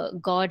whatever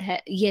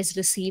he has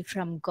received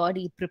from God.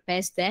 He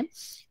prepares them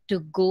to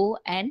go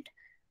and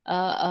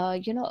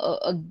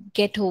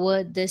get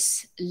over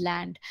this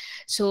land.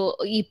 So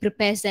he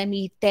prepares them,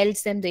 he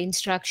tells them the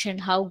instruction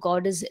how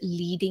God is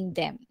leading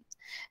them.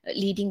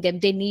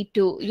 They need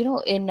to,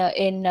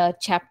 in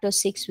chapter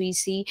 6 we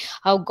see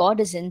how God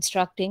is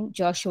instructing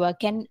Joshua.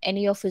 Can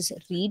any of us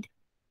read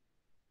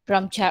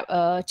from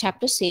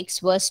chapter 6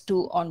 verse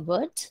 2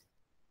 onwards?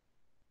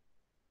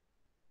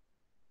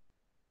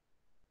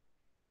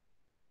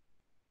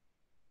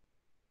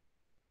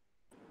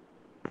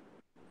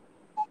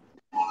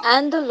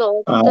 And the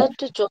Lord said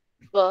to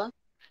Joshua,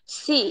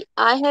 see,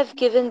 I have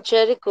given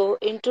Jericho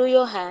into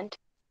your hand,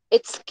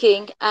 its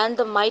king and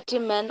the mighty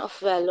men of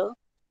valor.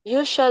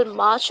 You shall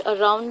march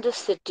around the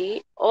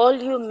city, all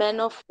you men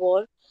of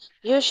war.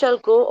 You shall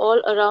go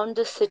all around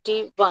the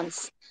city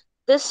once.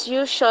 This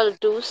you shall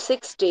do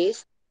 6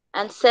 days,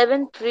 and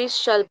 7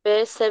 priests shall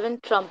bear 7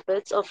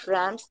 trumpets of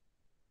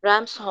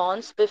ram's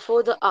horns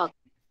before the ark.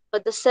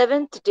 But the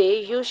 7th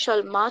day you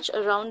shall march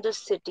around the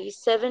city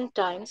 7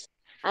 times,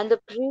 and the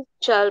priests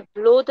shall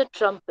blow the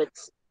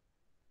trumpets.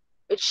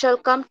 It shall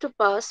come to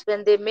pass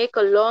when they make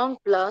a long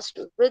blast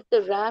with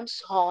the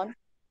ram's horn,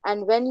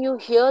 and when you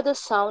hear the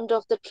sound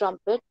of the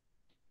trumpet,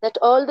 that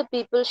all the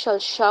people shall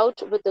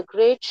shout with a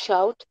great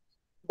shout.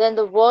 Then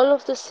the wall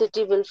of the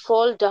city will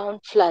fall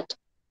down flat,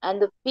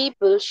 and the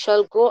people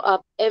shall go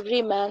up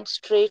every man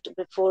straight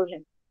before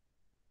him.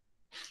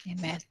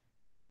 Amen.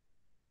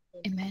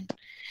 Amen.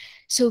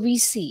 So we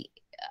see,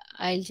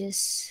 I'll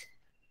just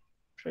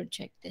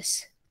project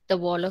this, the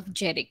wall of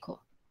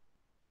Jericho.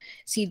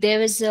 See,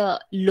 there is a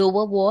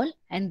lower wall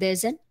and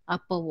there's an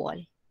upper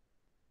wall.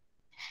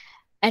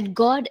 And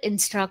God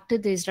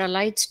instructed the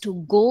Israelites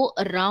to go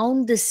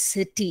around the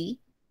city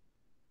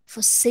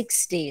for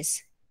 6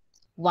 days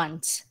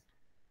once.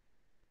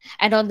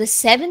 And on the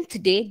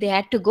 7th day, they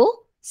had to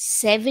go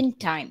 7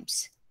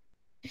 times.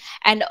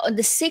 And on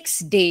the 6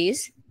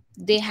 days,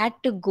 they had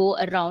to go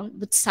around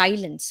with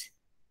silence.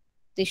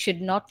 They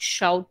should not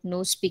shout,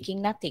 no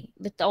speaking, nothing.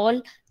 With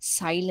all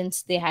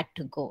silence, they had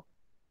to go.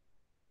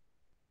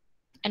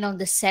 And on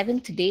the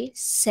 7th day,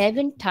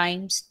 7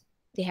 times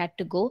they had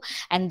to go.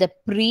 And the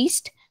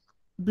priest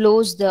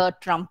blows the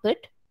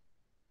trumpet.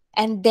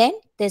 And then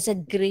there's a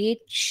great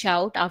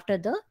shout after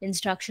the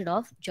instruction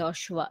of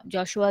Joshua.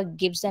 Joshua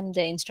gives them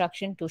the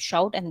instruction to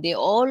shout, and they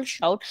all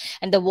shout,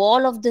 and the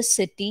wall of the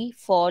city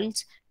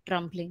falls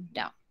tumbling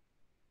down.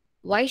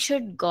 Why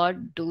should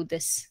God do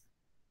this?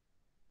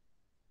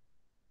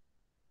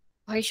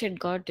 Why should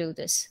God do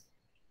this?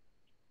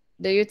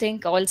 Do you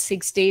think all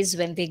 6 days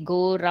when they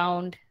go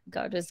around,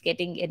 God was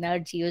getting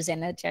energy, was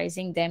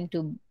energizing them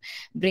to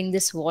bring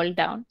this wall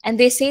down? And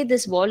they say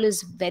this wall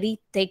is very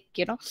thick.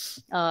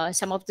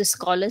 Some of the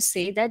scholars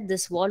say that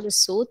this wall is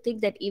so thick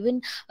that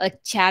even a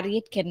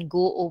chariot can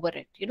go over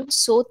it.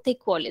 So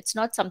thick wall. It's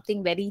not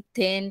something very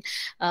thin.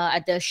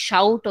 At the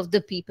shout of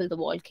the people, the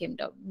wall came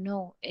down.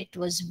 No, it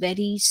was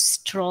very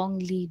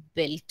strongly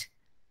built.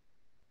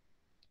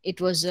 It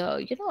was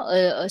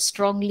a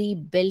strongly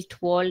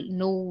built wall,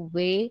 no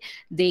way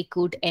they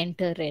could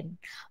enter in.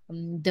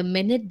 The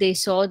minute they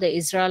saw the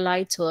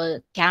Israelites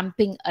were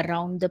camping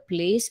around the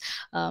place,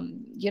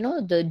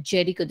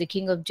 the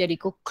king of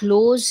Jericho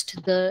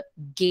closed the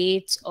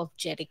gates of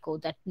Jericho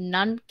that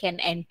none can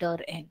enter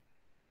in.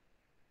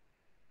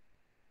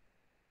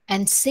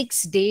 And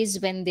 6 days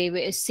when they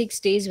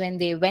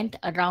went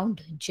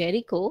around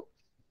Jericho,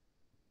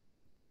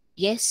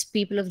 yes,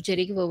 people of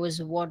Jericho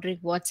was wondering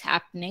what's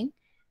happening.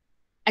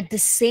 At the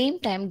same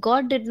time,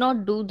 God did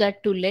not do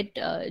that to let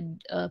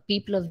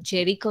people of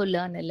Jericho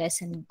learn a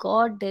lesson.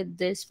 God did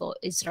this for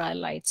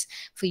Israelites,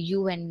 for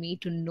you and me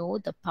to know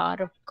the power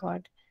of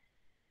God.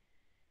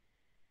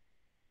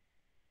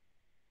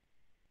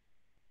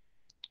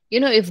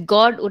 If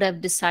God would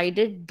have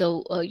decided,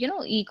 though,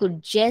 he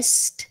could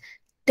just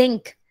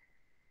think,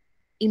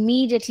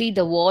 immediately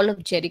the wall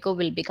of Jericho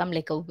will become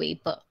like a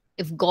vapor.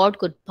 If God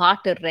could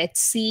part a Red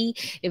Sea,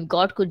 if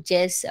God could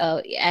just,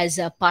 as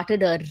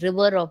parted a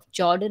river of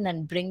Jordan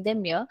and bring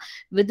them here,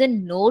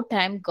 within no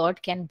time,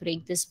 God can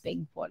break this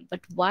big wall. But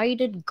why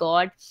did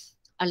God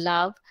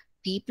allow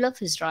people of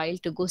Israel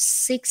to go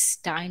 6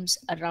 times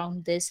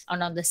around this,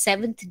 and on the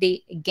seventh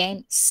day,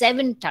 again,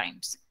 7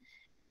 times?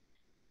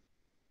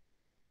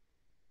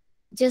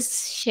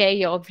 Just share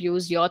your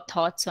views, your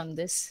thoughts on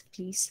this,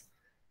 please.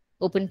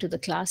 Open to the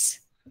class.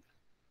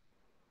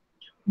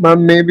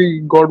 Ma'am,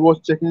 maybe God was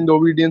checking the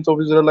obedience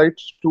of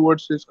Israelites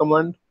towards his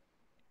command.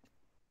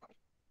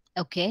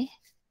 Okay.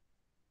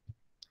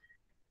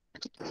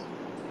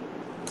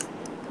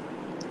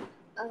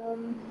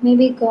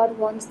 Maybe God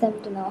wants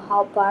them to know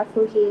how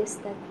powerful He is,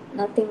 that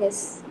nothing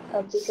is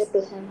bigger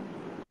to Him.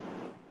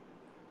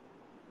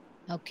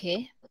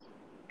 Okay.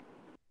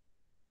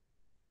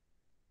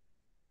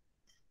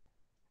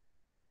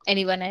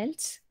 Anyone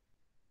else?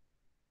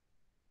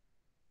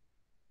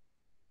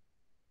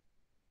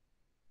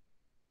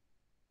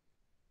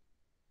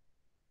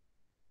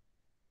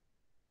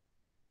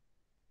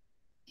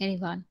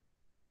 Anyone?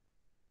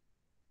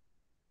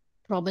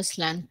 Promised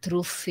land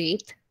through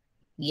faith?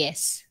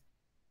 Yes,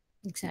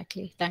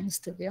 exactly. Thanks,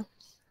 Divya.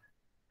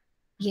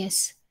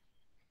 Yes,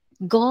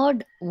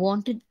 God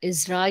wanted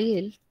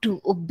Israel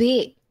to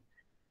obey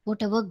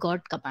whatever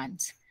God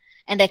commands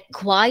and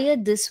acquire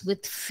this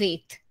with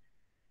faith.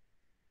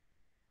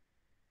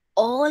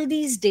 All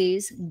these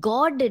days,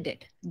 God did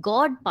it.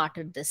 God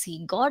parted the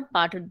sea, God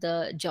parted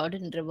the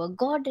Jordan River,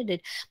 God did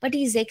it. But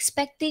He's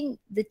expecting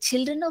the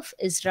children of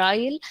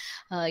Israel,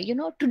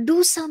 to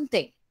do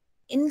something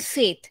in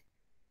faith.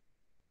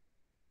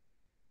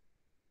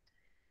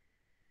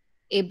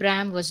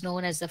 Abraham was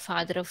known as the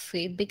father of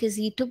faith because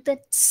he took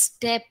that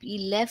step.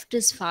 He left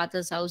his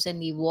father's house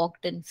and he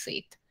walked in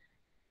faith.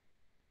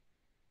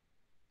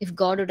 If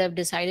God would have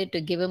decided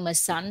to give him a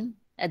son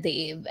at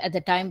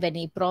the time when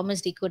he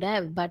promised, he could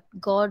have, but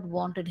God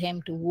wanted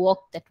him to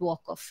walk that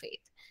walk of faith.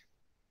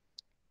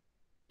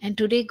 And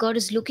today, God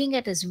is looking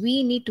at us.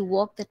 We need to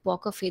walk that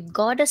walk of faith.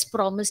 God has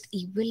promised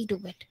He will do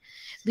it.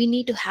 We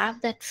need to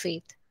have that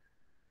faith.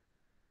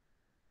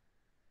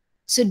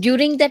 So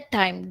during that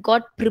time,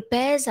 God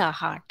prepares our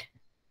heart.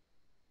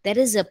 There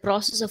is a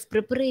process of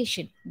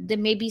preparation. There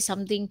may be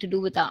something to do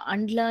with our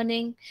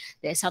unlearning.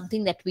 There's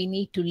something that we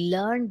need to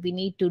learn. We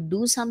need to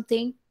do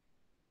something.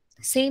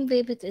 Same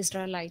way with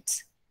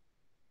Israelites.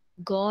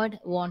 God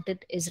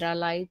wanted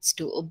Israelites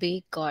to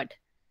obey God,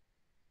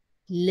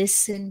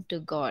 listen to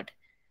God.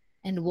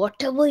 And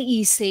whatever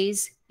He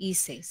says,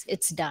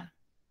 it's done.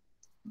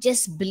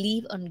 Just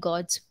believe on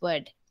God's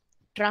word,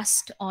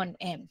 trust on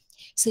Him.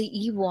 So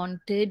He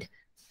wanted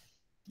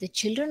the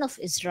children of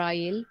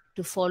Israel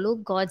to follow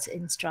God's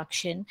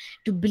instruction,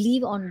 to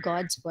believe on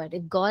God's word.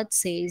 If God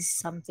says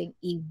something,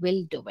 He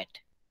will do it.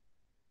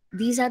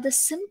 These are the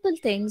simple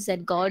things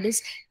that God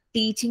is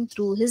teaching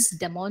through His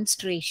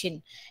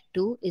demonstration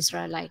to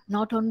Israelite,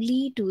 not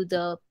only to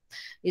the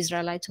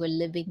Israelites who were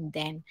living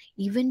then,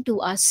 even to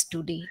us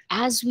today.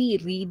 As we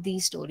read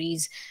these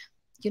stories,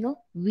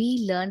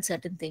 we learn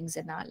certain things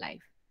in our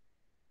life.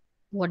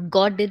 What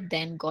God did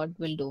then, God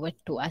will do it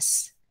to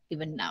us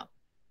even now.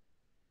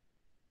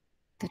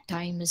 The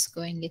time is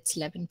going, it's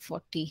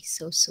 11:40,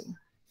 so soon.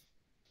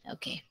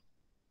 Okay.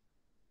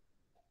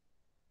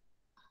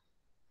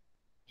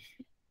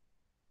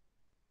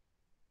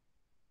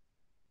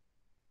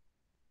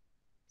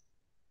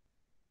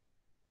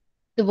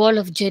 The wall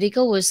of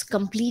Jericho was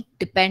complete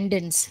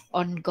dependence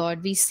on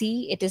God. We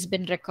see it has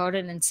been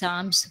recorded in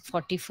Psalms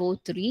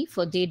 44:3.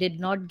 For they did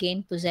not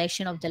gain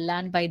possession of the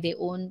land by their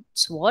own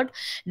sword,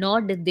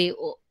 nor did they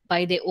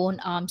by their own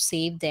arm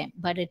save them.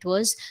 But it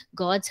was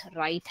God's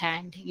right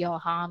hand, your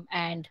arm,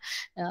 and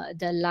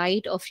the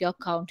light of your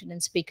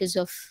countenance, because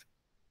of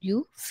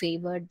you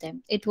favored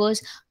them. It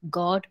was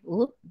God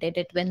who did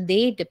it. When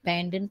they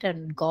dependent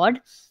on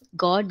God,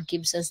 God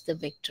gives us the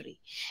victory.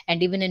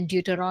 And even in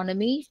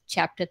Deuteronomy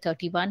chapter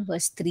 31,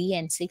 verse 3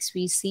 and 6,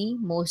 we see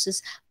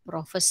Moses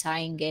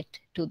prophesying it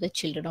to the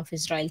children of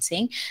Israel,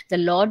 saying, the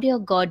Lord your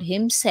God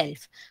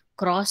Himself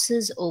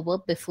crosses over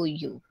before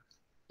you,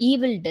 He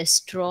will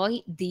destroy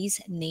these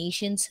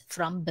nations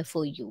from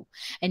before you,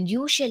 and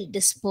you shall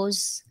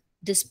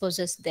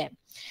dispossess them.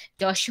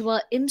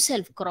 Joshua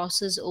himself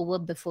crosses over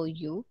before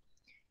you,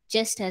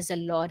 just as the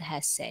Lord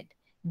has said.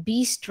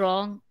 Be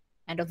strong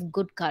and of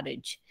good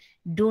courage.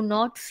 Do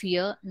not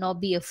fear nor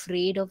be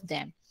afraid of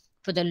them,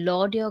 for the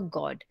Lord your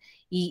God,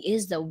 He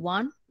is the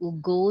one who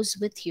goes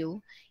with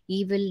you.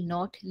 He will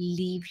not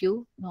leave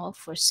you nor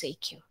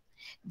forsake you.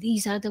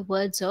 These are the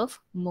words of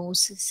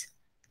Moses.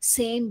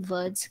 Same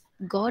words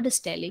God is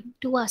telling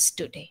to us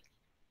today.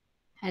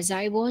 As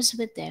I was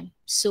with them,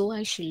 so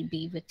I shall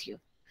be with you.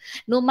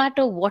 No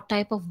matter what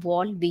type of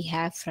wall we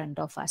have front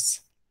of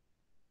us,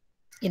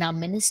 in our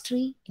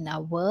ministry, in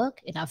our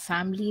work, in our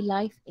family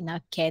life, in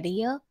our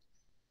career,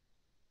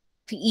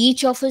 for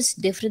each of us,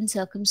 different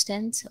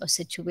circumstance or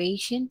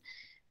situation,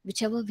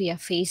 whichever we are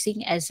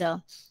facing as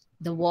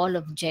the wall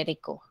of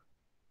Jericho,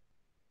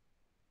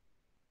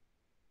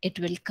 it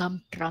will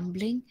come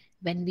trembling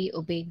when we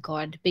obey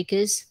God,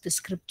 because the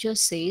scripture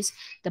says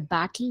the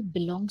battle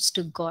belongs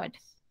to God.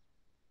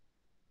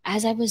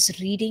 As I was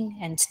reading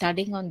and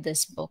studying on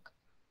this book,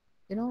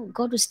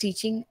 God was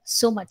teaching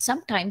so much.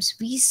 Sometimes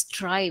we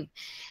strive,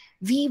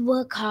 we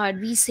work hard,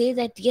 we say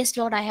that, yes,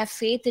 Lord, I have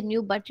faith in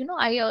you, but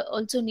I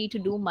also need to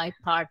do my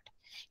part.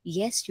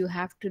 Yes, you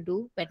have to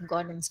do when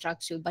God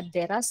instructs you, but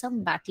there are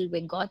some battle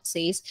where God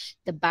says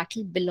the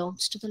battle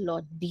belongs to the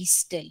Lord. Be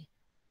still.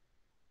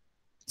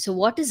 So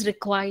what is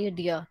required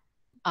here?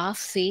 Our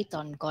faith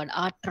on God,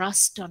 our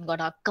trust on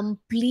God, our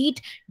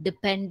complete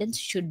dependence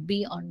should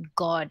be on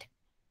God.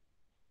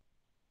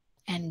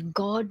 And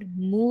God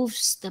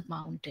moves the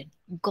mountain.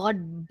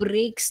 God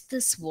breaks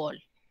this wall.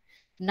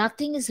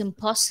 Nothing is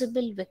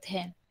impossible with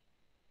Him,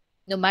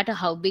 no matter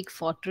how big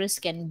fortress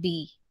can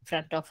be in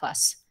front of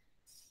us.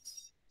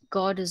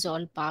 God is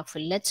all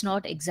powerful. Let's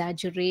not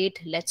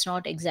exaggerate. Let's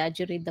not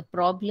exaggerate the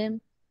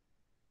problem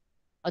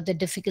or the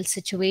difficult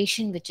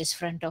situation which is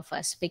front of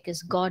us,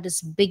 because God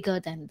is bigger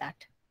than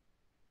that.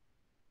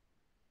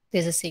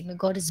 There's a saying,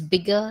 God is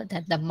bigger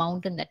than the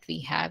mountain that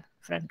we have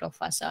in front of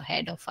us,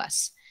 ahead of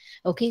us.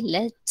 Okay,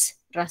 let's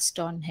trust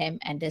on Him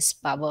and His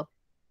power.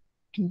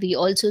 And we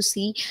also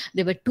see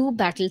there were two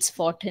battles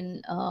fought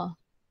in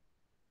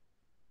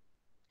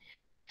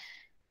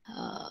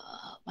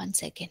one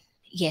second.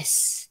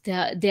 Yes,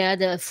 there are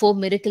the four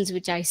miracles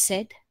which I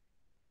said.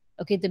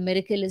 Okay, the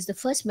miracle is, the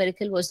first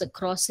miracle was the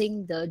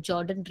crossing the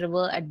Jordan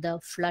River at the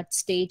flood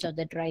stage or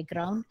the dry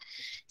ground.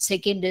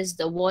 Second is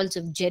the walls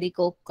of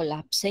Jericho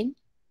collapsing.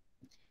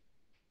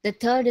 The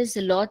third is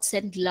the Lord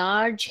sent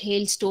large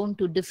hailstone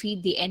to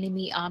defeat the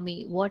enemy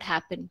army. What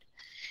happened?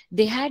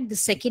 They had the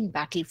second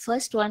battle.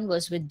 First one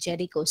was with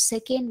Jericho.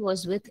 Second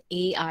was with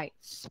Ai.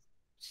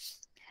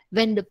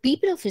 When the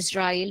people of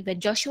Israel, when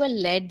Joshua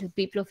led the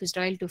people of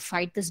Israel to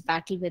fight this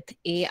battle with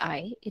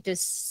Ai, it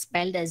is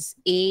spelled as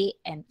A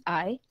and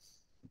I.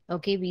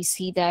 Okay, we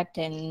see that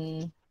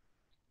in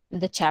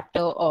the chapter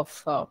of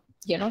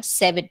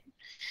 7.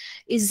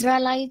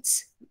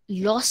 Israelites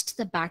lost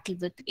the battle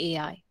with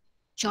Ai.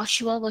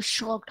 Joshua was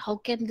shocked. How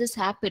can this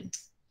happen?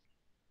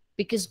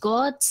 Because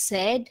God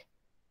said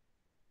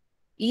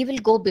He will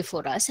go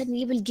before us and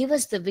He will give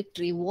us the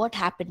victory. What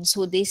happened?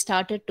 So they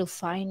started to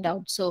find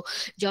out. So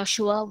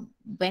Joshua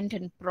went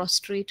and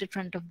prostrated in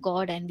front of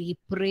God, and he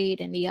prayed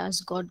and he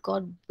asked God,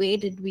 God, where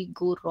did we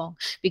go wrong?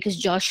 Because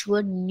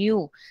Joshua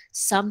knew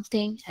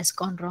something has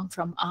gone wrong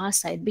from our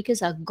side,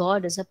 because our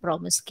God is a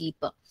promise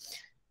keeper.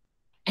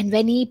 And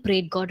when he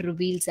prayed, God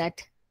reveals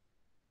that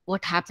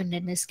what happened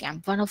in his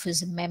camp. One of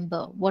his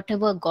member,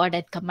 whatever God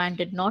had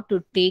commanded, not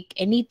to take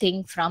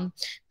anything from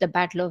the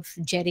battle of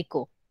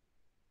Jericho,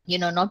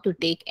 not to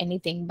take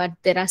anything, but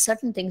there are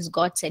certain things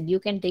God said you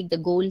can take: the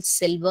gold,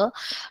 silver,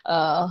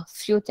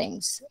 few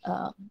things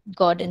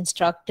God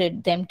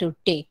instructed them to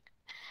take.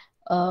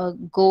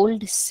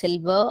 Gold,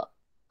 silver.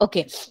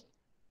 Okay,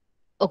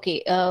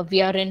 okay,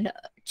 we are in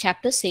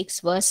chapter 6,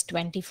 verse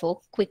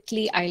 24.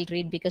 Quickly, I'll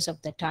read because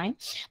of the time.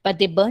 But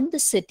they burned the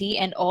city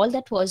and all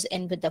that was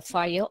in with the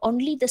fire.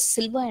 Only the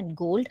silver and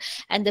gold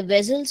and the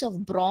vessels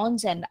of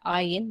bronze and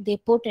iron they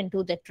put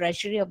into the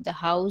treasury of the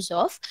house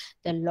of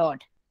the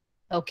Lord.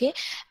 Okay,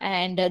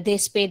 and they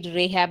spared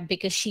Rahab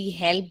because she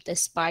helped the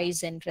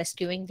spies in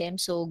rescuing them.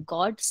 So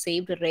God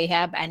saved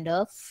Rahab and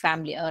her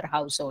family, her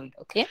household.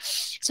 Okay,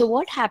 so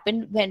what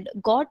happened when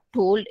God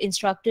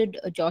instructed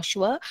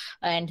Joshua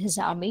and his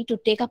army to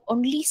take up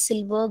only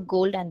silver,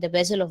 gold, and the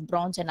vessel of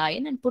bronze and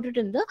iron and put it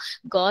in the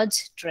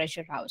God's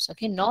treasure house.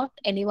 Okay, not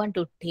anyone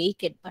to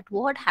take it. But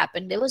what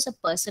happened? There was a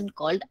person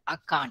called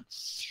Akan.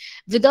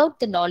 Without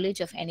the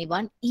knowledge of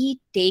anyone, he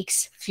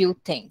takes few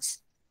things.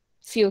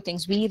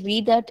 We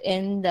read that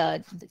in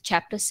the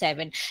chapter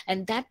 7,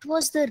 and that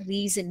was the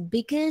reason,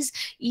 because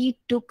he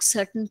took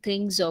certain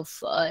things of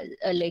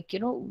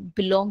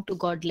belong to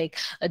God, like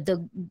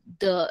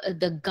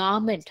the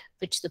garment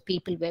which the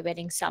people were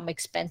wearing, some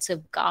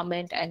expensive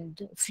garment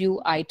and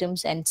few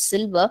items and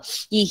silver,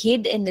 he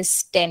hid in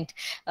his tent.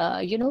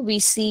 We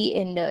see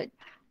in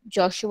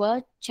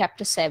Joshua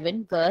chapter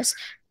 7 verse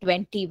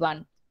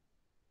 21.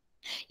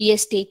 He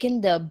has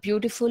taken the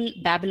beautiful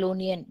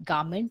Babylonian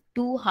garment,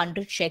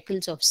 200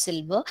 shekels of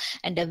silver,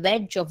 and a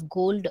wedge of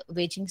gold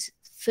weighing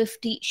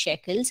 50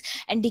 shekels,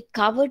 and he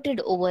covered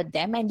it over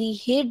them and he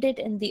hid it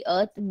in the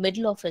earth,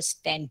 middle of his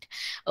tent.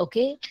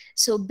 Okay,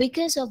 so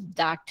because of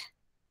that,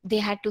 they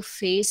had to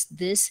face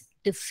this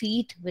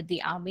defeat with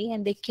the army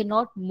and they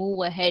cannot move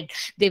ahead.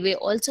 They were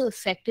also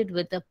affected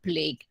with a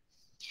plague.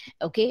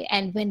 Okay,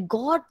 and when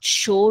God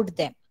showed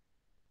them,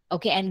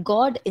 okay, and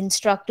God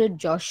instructed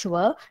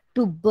Joshua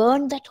to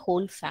burn that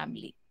whole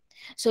family.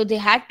 So they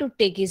had to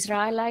take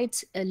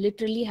Israelites,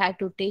 literally had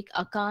to take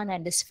Achan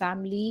and his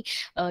family,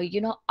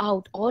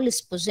 out, all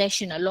his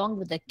possession along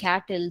with the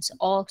cattle,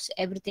 ox,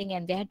 everything,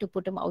 and they had to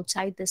put him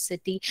outside the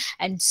city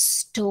and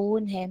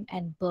stone him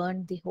and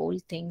burn the whole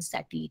things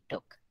that he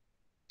took.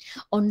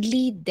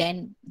 Only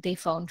then they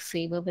found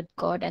favor with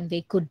God and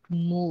they could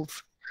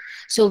move.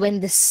 So when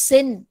the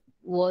sin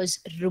was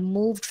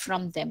removed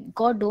from them,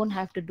 God don't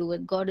have to do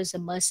it. God is a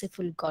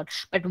merciful God.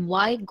 But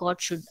why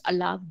God should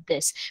allow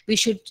this? We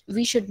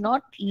should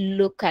not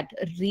look at,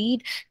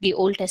 read the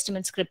Old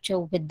Testament scripture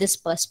with this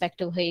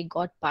perspective. Hey,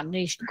 God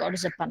punished, God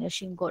is a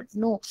punishing God.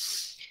 No,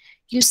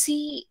 you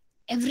see,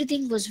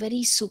 everything was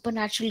very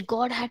supernatural.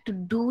 God had to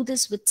do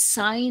this with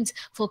signs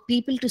for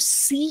people to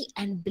see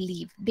and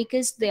believe,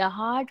 because their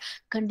heart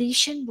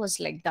condition was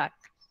like that.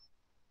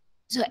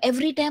 So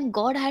every time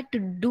God had to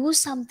do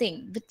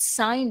something with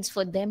signs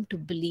for them to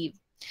believe.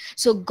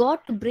 So God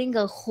to bring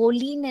a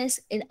holiness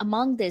in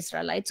among the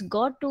Israelites,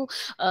 God to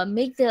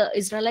make the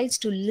Israelites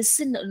to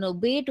listen and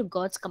obey to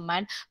God's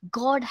command,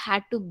 God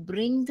had to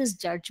bring this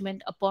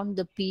judgment upon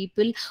the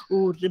people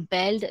who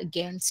rebelled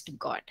against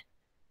God.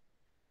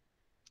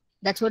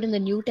 That's what in the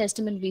New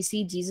Testament we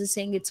see Jesus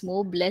saying it's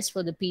more blessed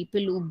for the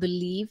people who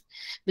believe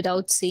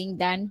without seeing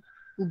than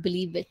who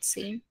believe with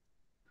seeing.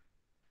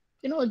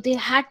 They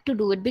had to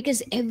do it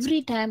because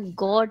every time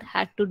God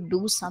had to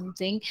do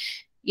something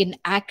in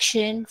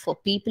action for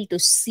people to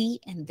see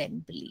and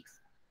then believe.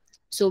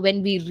 So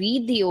when we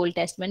read the Old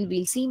Testament,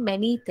 we'll see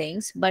many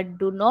things, but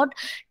do not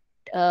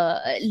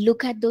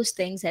look at those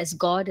things as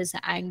God is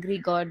an angry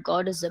God,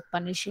 God is a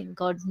punishing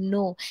God.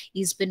 No,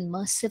 He's been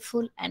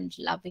merciful and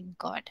loving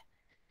God.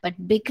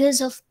 But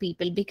because of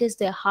people, because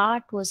their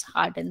heart was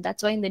hardened,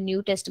 that's why in the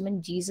New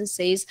Testament, Jesus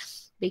says,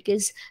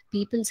 because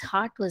people's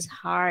heart was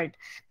hard,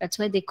 that's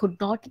why they could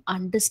not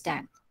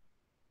understand.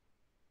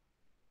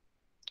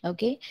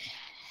 Okay,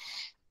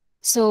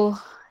 so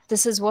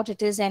this is what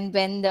it is. And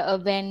when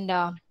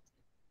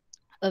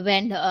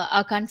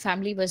Akan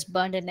family was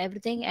burned and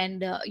everything,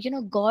 and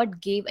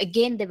God gave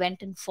again. They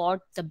went and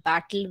fought the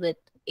battle with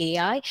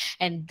Ai,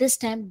 and this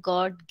time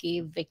God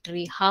gave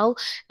victory. How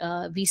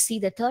we see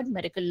the third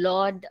miracle: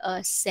 Lord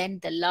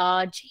sent the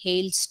large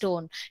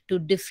hailstone to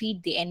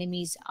defeat the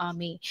enemy's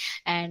army,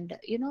 and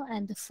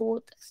the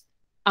fourth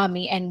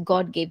army, and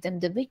God gave them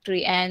the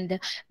victory. And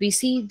we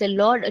see the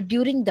Lord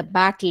during the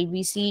battle.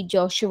 We see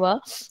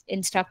Joshua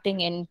instructing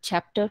in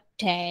chapter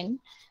 10,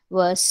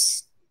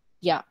 verse,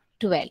 yeah,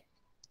 12.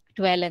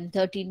 12 and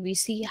 13, we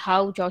see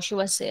how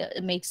Joshua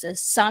makes the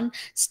sun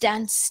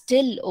stand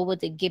still over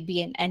the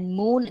Gibeon and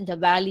moon in the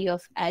valley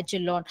of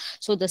Ajalon.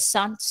 So the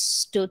sun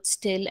stood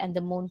still and the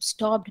moon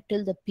stopped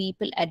till the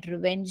people had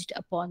revenged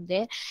upon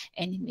their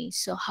enemies.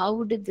 So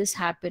how did this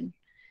happen?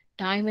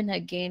 Time and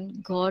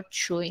again, God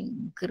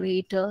showing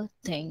greater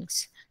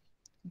things,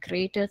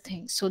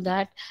 so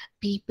that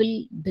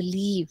people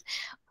believe.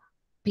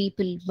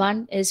 People,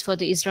 one is for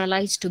the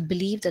Israelites to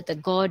believe that the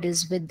God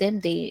is with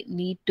them. They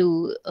need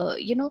to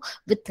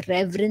with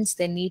reverence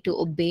they need to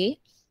obey.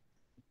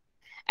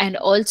 And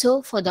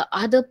also for the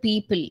other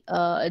people,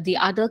 the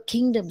other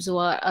kingdoms who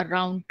are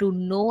around, to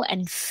know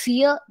and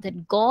fear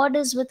that God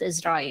is with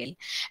Israel,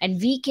 and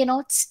we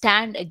cannot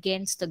stand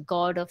against the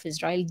God of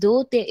Israel.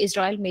 Though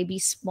Israel may be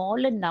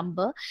small in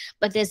number,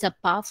 but there's a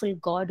powerful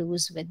God who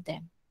is with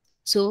them.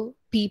 So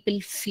people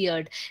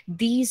feared.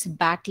 These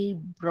battle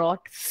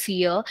brought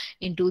fear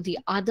into the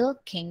other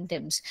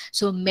kingdoms.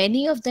 So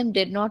many of them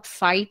did not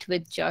fight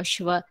with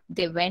Joshua.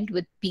 They went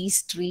with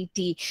peace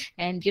treaty,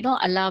 and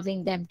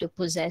allowing them to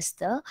possess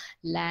the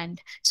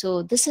land.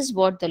 So this is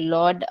what the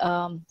Lord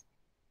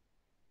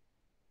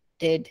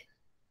did.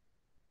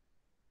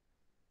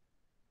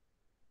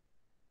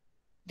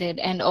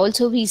 And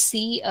also we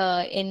see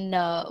in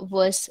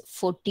verse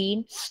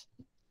 14,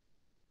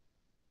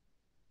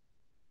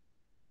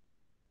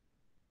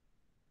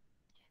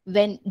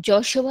 when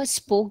Joshua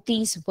spoke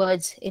these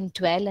words in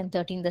 12 and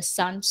 13, the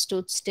sun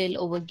stood still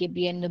over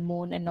Gibeon, the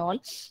moon, and all.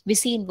 We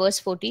see in verse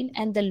 14,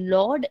 and the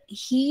Lord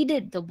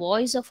heeded the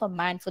voice of a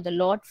man, for the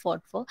Lord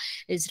fought for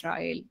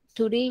Israel.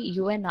 Today,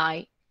 you and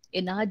I,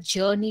 in our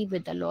journey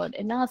with the Lord,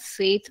 in our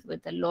faith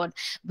with the Lord,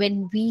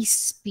 when we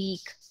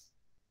speak,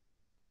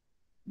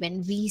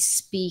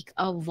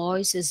 our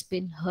voice has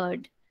been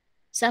heard.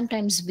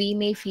 Sometimes we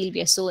may feel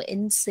we are so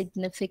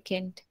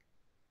insignificant.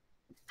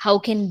 How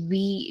can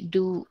we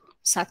do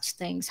such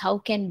things? How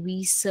can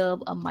we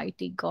serve a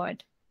mighty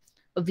God?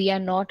 We are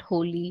not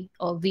holy,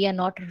 or we are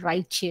not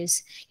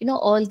righteous.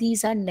 All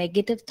these are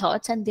negative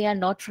thoughts and they are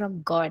not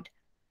from God.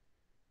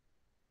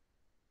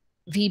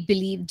 We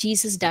believe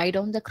Jesus died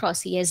on the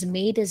cross. He has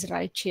made us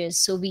righteous.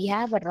 So we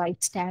have a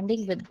right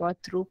standing with God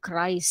through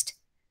Christ.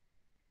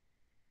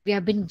 We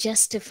have been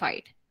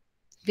justified.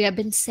 We have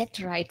been set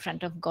right in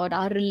front of God.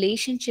 Our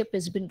relationship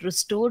has been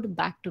restored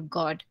back to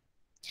God.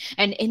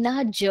 And in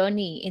our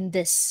journey in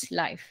this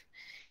life,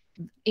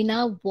 in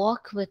our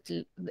walk with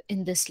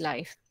in this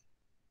life,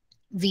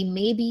 we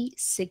may be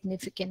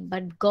significant,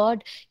 but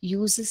God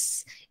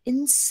uses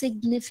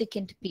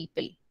insignificant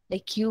people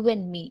like you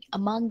and me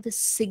among the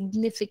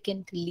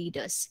significant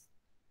leaders.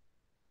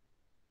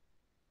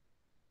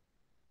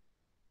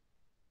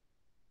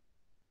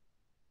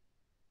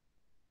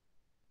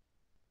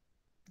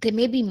 There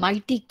may be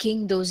mighty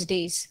king those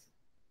days.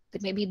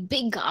 There may be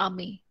big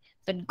army,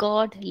 but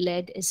God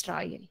led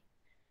Israel.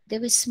 They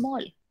were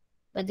small,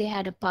 but they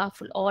had a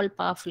powerful,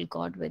 all-powerful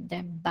God with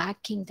them,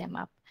 backing them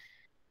up.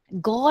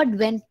 God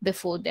went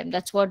before them.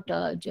 That's what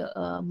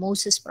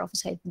Moses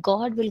prophesied.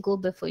 God will go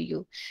before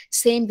you.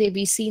 Same way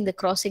we see in the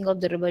crossing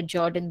of the river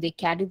Jordan, they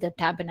carried the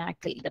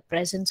tabernacle. The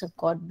presence of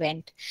God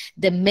went.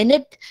 The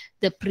minute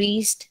the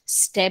priest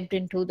stepped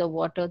into the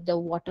water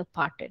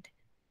parted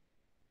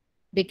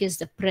because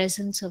the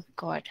presence of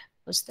God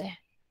was there.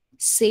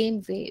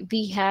 Same way,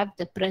 we have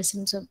the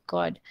presence of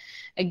God.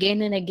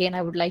 Again and again,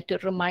 I would like to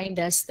remind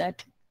us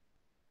that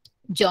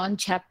John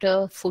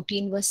chapter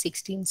 14, verse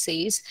 16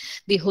 says,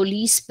 the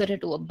Holy Spirit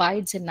who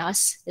abides in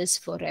us is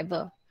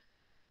forever.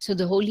 So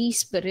the Holy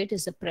Spirit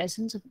is the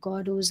presence of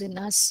God who is in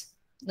us.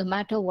 No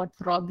matter what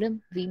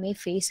problem we may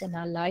face in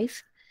our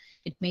life,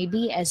 it may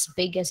be as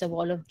big as a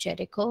wall of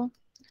Jericho,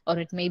 or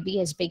it may be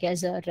as big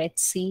as a Red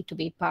Sea to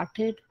be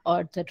parted,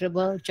 or the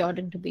river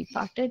Jordan to be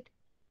parted.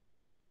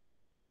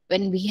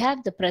 When we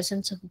have the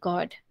presence of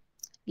God,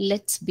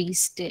 let's be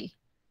still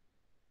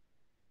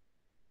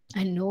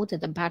and know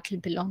that the battle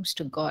belongs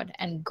to God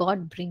and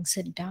God brings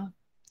it down.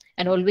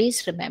 And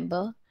always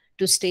remember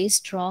to stay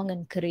strong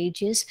and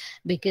courageous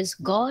because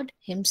God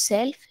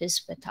Himself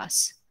is with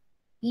us.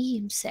 He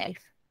Himself.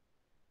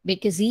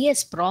 Because He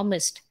has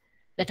promised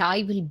that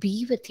I will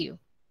be with you.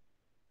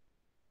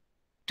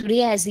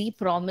 Today, as He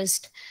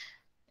promised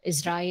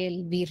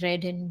Israel, we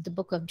read in the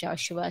book of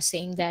Joshua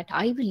saying that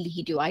I will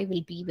lead you, I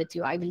will be with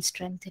you, I will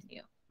strengthen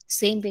you.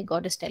 Same way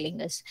God is telling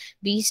us,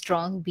 be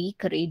strong, be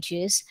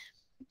courageous,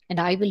 and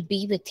I will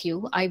be with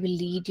you, I will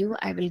lead you,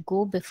 I will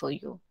go before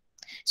you.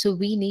 So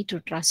we need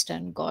to trust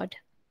in God.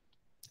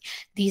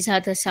 These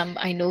are the some,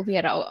 I know we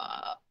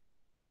are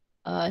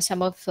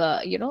some of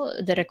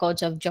the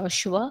records of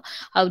Joshua,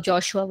 how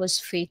Joshua was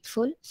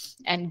faithful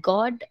and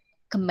God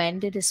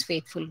commended his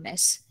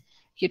faithfulness.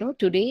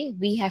 Today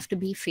we have to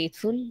be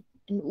faithful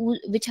in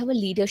whichever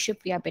leadership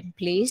we have been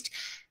placed.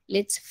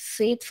 Let's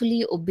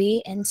faithfully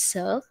obey and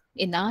serve.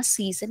 In our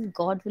season,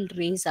 God will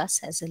raise us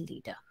as a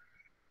leader.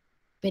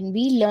 When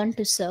we learn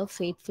to serve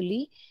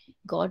faithfully,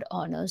 God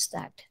honors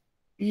that.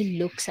 He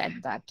looks at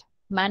that.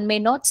 Man may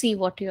not see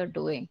what you're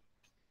doing,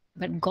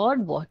 but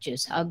God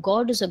watches. Our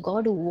God is a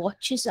God who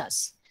watches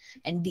us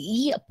and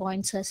He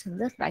appoints us in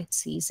the right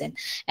season.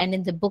 And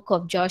in the book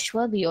of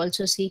Joshua, we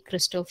also see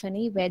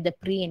Christophany, where the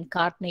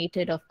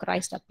pre-incarnated of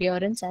Christ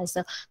appearance as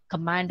the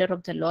commander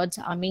of the Lord's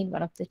army in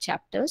one of the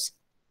chapters.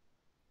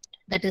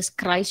 That is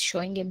Christ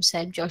showing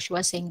Himself,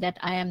 Joshua saying that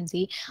I am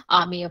the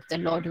army of the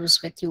Lord who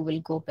is with you, will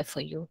go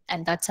before you.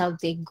 And that's how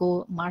they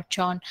go march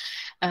on,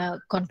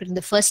 conquering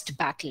the first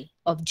battle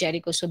of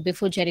Jericho. So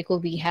before Jericho,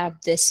 we have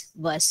this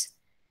verse.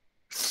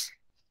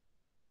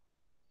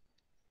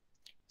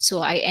 So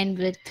I end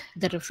with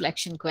the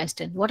reflection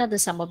question. What are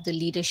some of the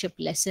leadership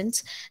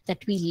lessons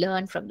that we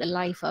learn from the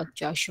life of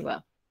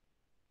Joshua?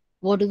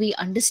 What do we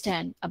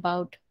understand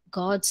about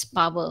God's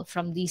power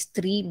from these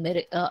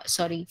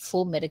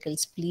four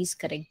miracles? Please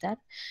correct that.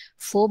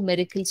 4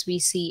 miracles we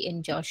see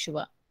in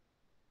Joshua.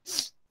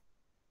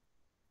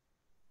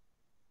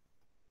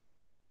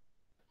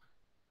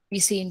 We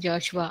see in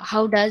Joshua,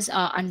 how does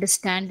our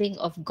understanding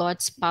of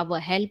God's power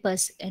help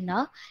us in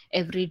our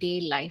everyday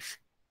life?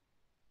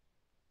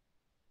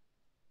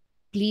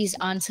 Please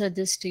answer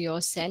this to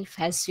yourself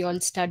as you all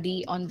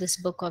study on this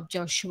book of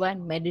Joshua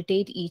and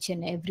meditate each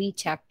and every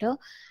chapter.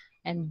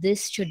 And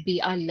this should be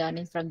our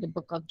learning from the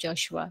book of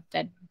Joshua,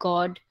 that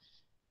God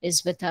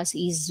is with us.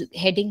 He's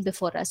heading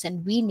before us,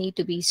 and we need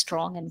to be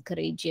strong and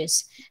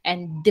courageous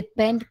and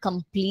depend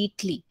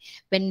completely.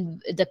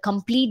 When the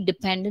complete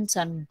dependence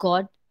on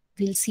God,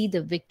 we'll see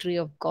the victory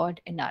of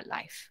God in our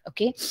life.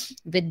 Okay.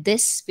 With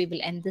this, we will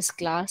end this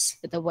class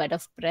with a word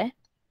of prayer.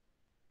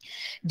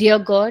 Dear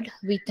God,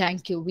 we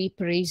thank you, we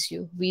praise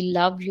you, we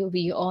love you,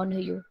 we honor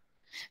you.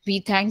 We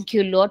thank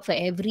you, Lord, for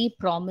every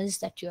promise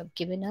that you have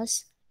given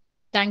us.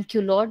 Thank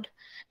you, Lord,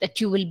 that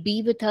you will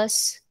be with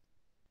us.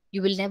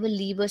 You will never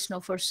leave us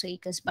nor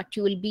forsake us, but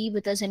you will be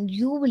with us and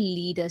you will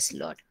lead us,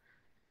 Lord.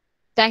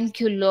 Thank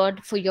you,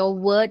 Lord, for your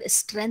word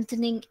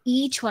strengthening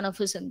each one of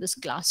us in this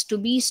class to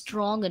be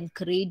strong and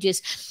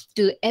courageous.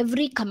 To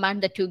every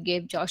command that you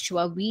gave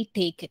Joshua, we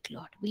take it,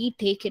 Lord. We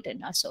take it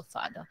in us, oh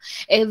Father.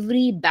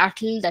 Every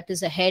battle that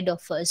is ahead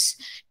of us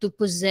to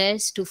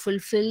possess, to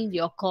fulfill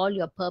your call,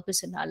 your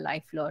purpose in our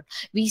life, Lord,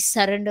 we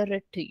surrender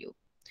it to you.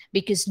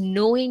 because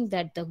knowing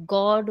that the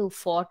God who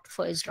fought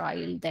for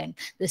Israel then,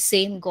 the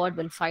same God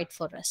will fight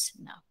for us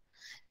now.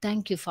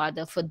 Thank you,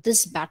 Father, for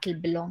this battle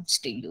belongs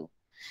to you.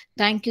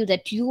 Thank you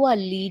that you are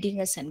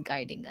leading us and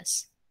guiding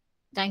us.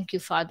 Thank you,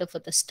 Father, for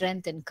the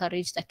strength and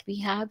courage that we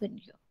have in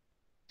you.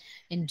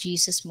 In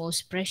Jesus'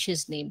 most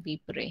precious name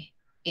we pray.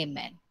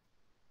 Amen.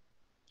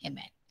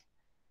 Amen.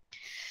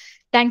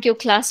 Thank you,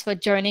 class, for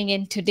joining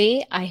in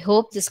today. I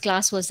hope this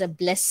class was a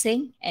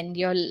blessing and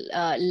you'll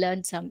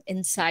learn some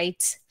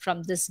insights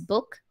from this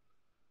book.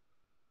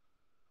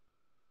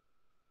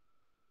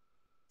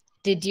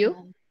 Did Yes, you?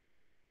 ma'am.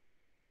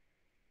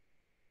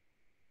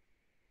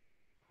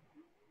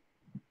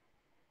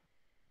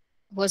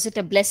 Was it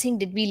a blessing?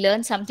 Did we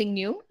learn something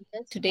new Yes,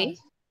 ma'am. today?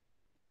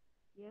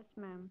 Yes,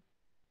 ma'am.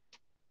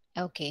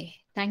 Okay.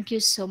 Thank you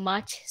so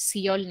much.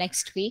 See you all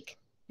next week.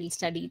 We'll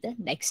study the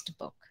next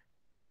book.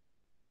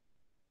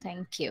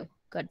 Thank you.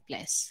 God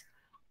bless.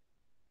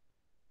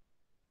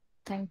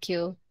 Thank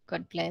you.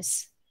 God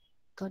bless.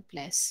 God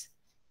bless.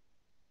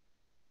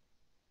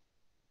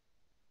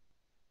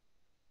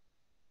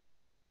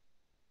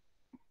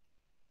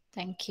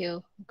 Thank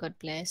you. God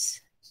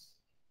bless.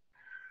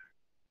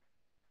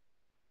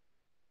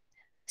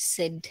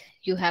 Sid,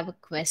 you have a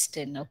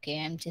question. Okay,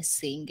 I'm just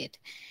saying it.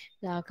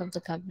 The Ark of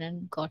the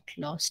Covenant got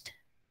lost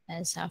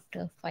as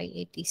after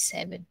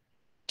 587.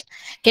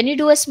 Can you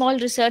do a small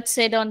research,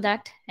 Sid, on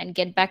that and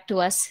get back to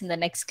us in the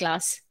next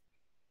class?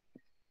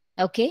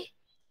 Okay,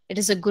 it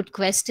is a good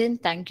question.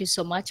 Thank you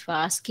so much for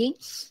asking.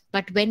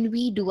 But when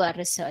we do our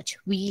research,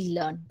 we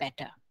learn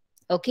better.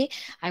 Okay,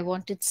 I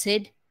wanted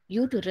Sid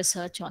you to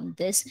research on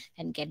this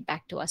and get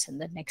back to us in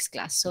the next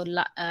class. So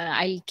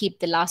I'll keep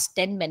the last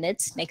 10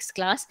 minutes next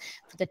class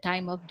for the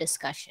time of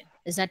discussion.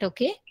 Is that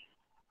okay?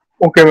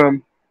 Okay,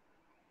 ma'am.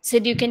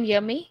 Sid, you can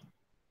hear me?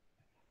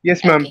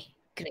 Yes, ma'am. Okay,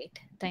 great.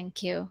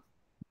 Thank you.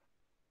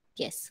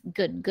 Yes,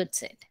 good, good,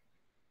 Sid.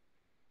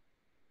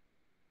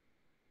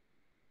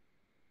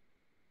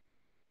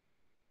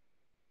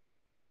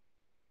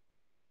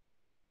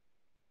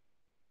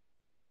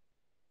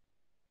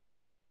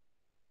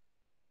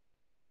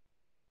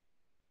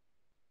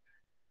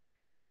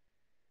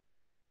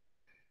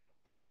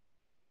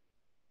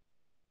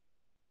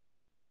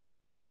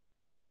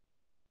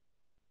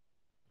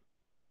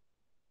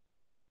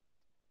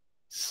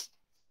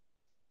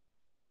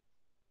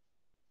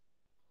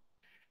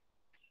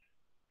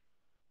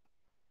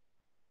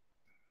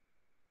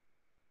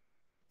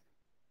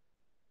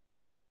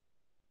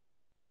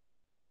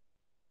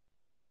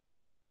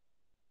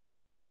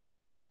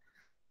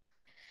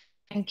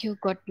 Thank you.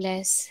 God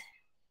bless.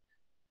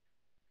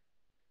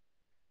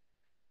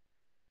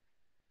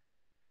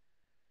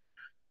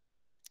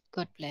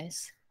 God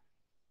bless.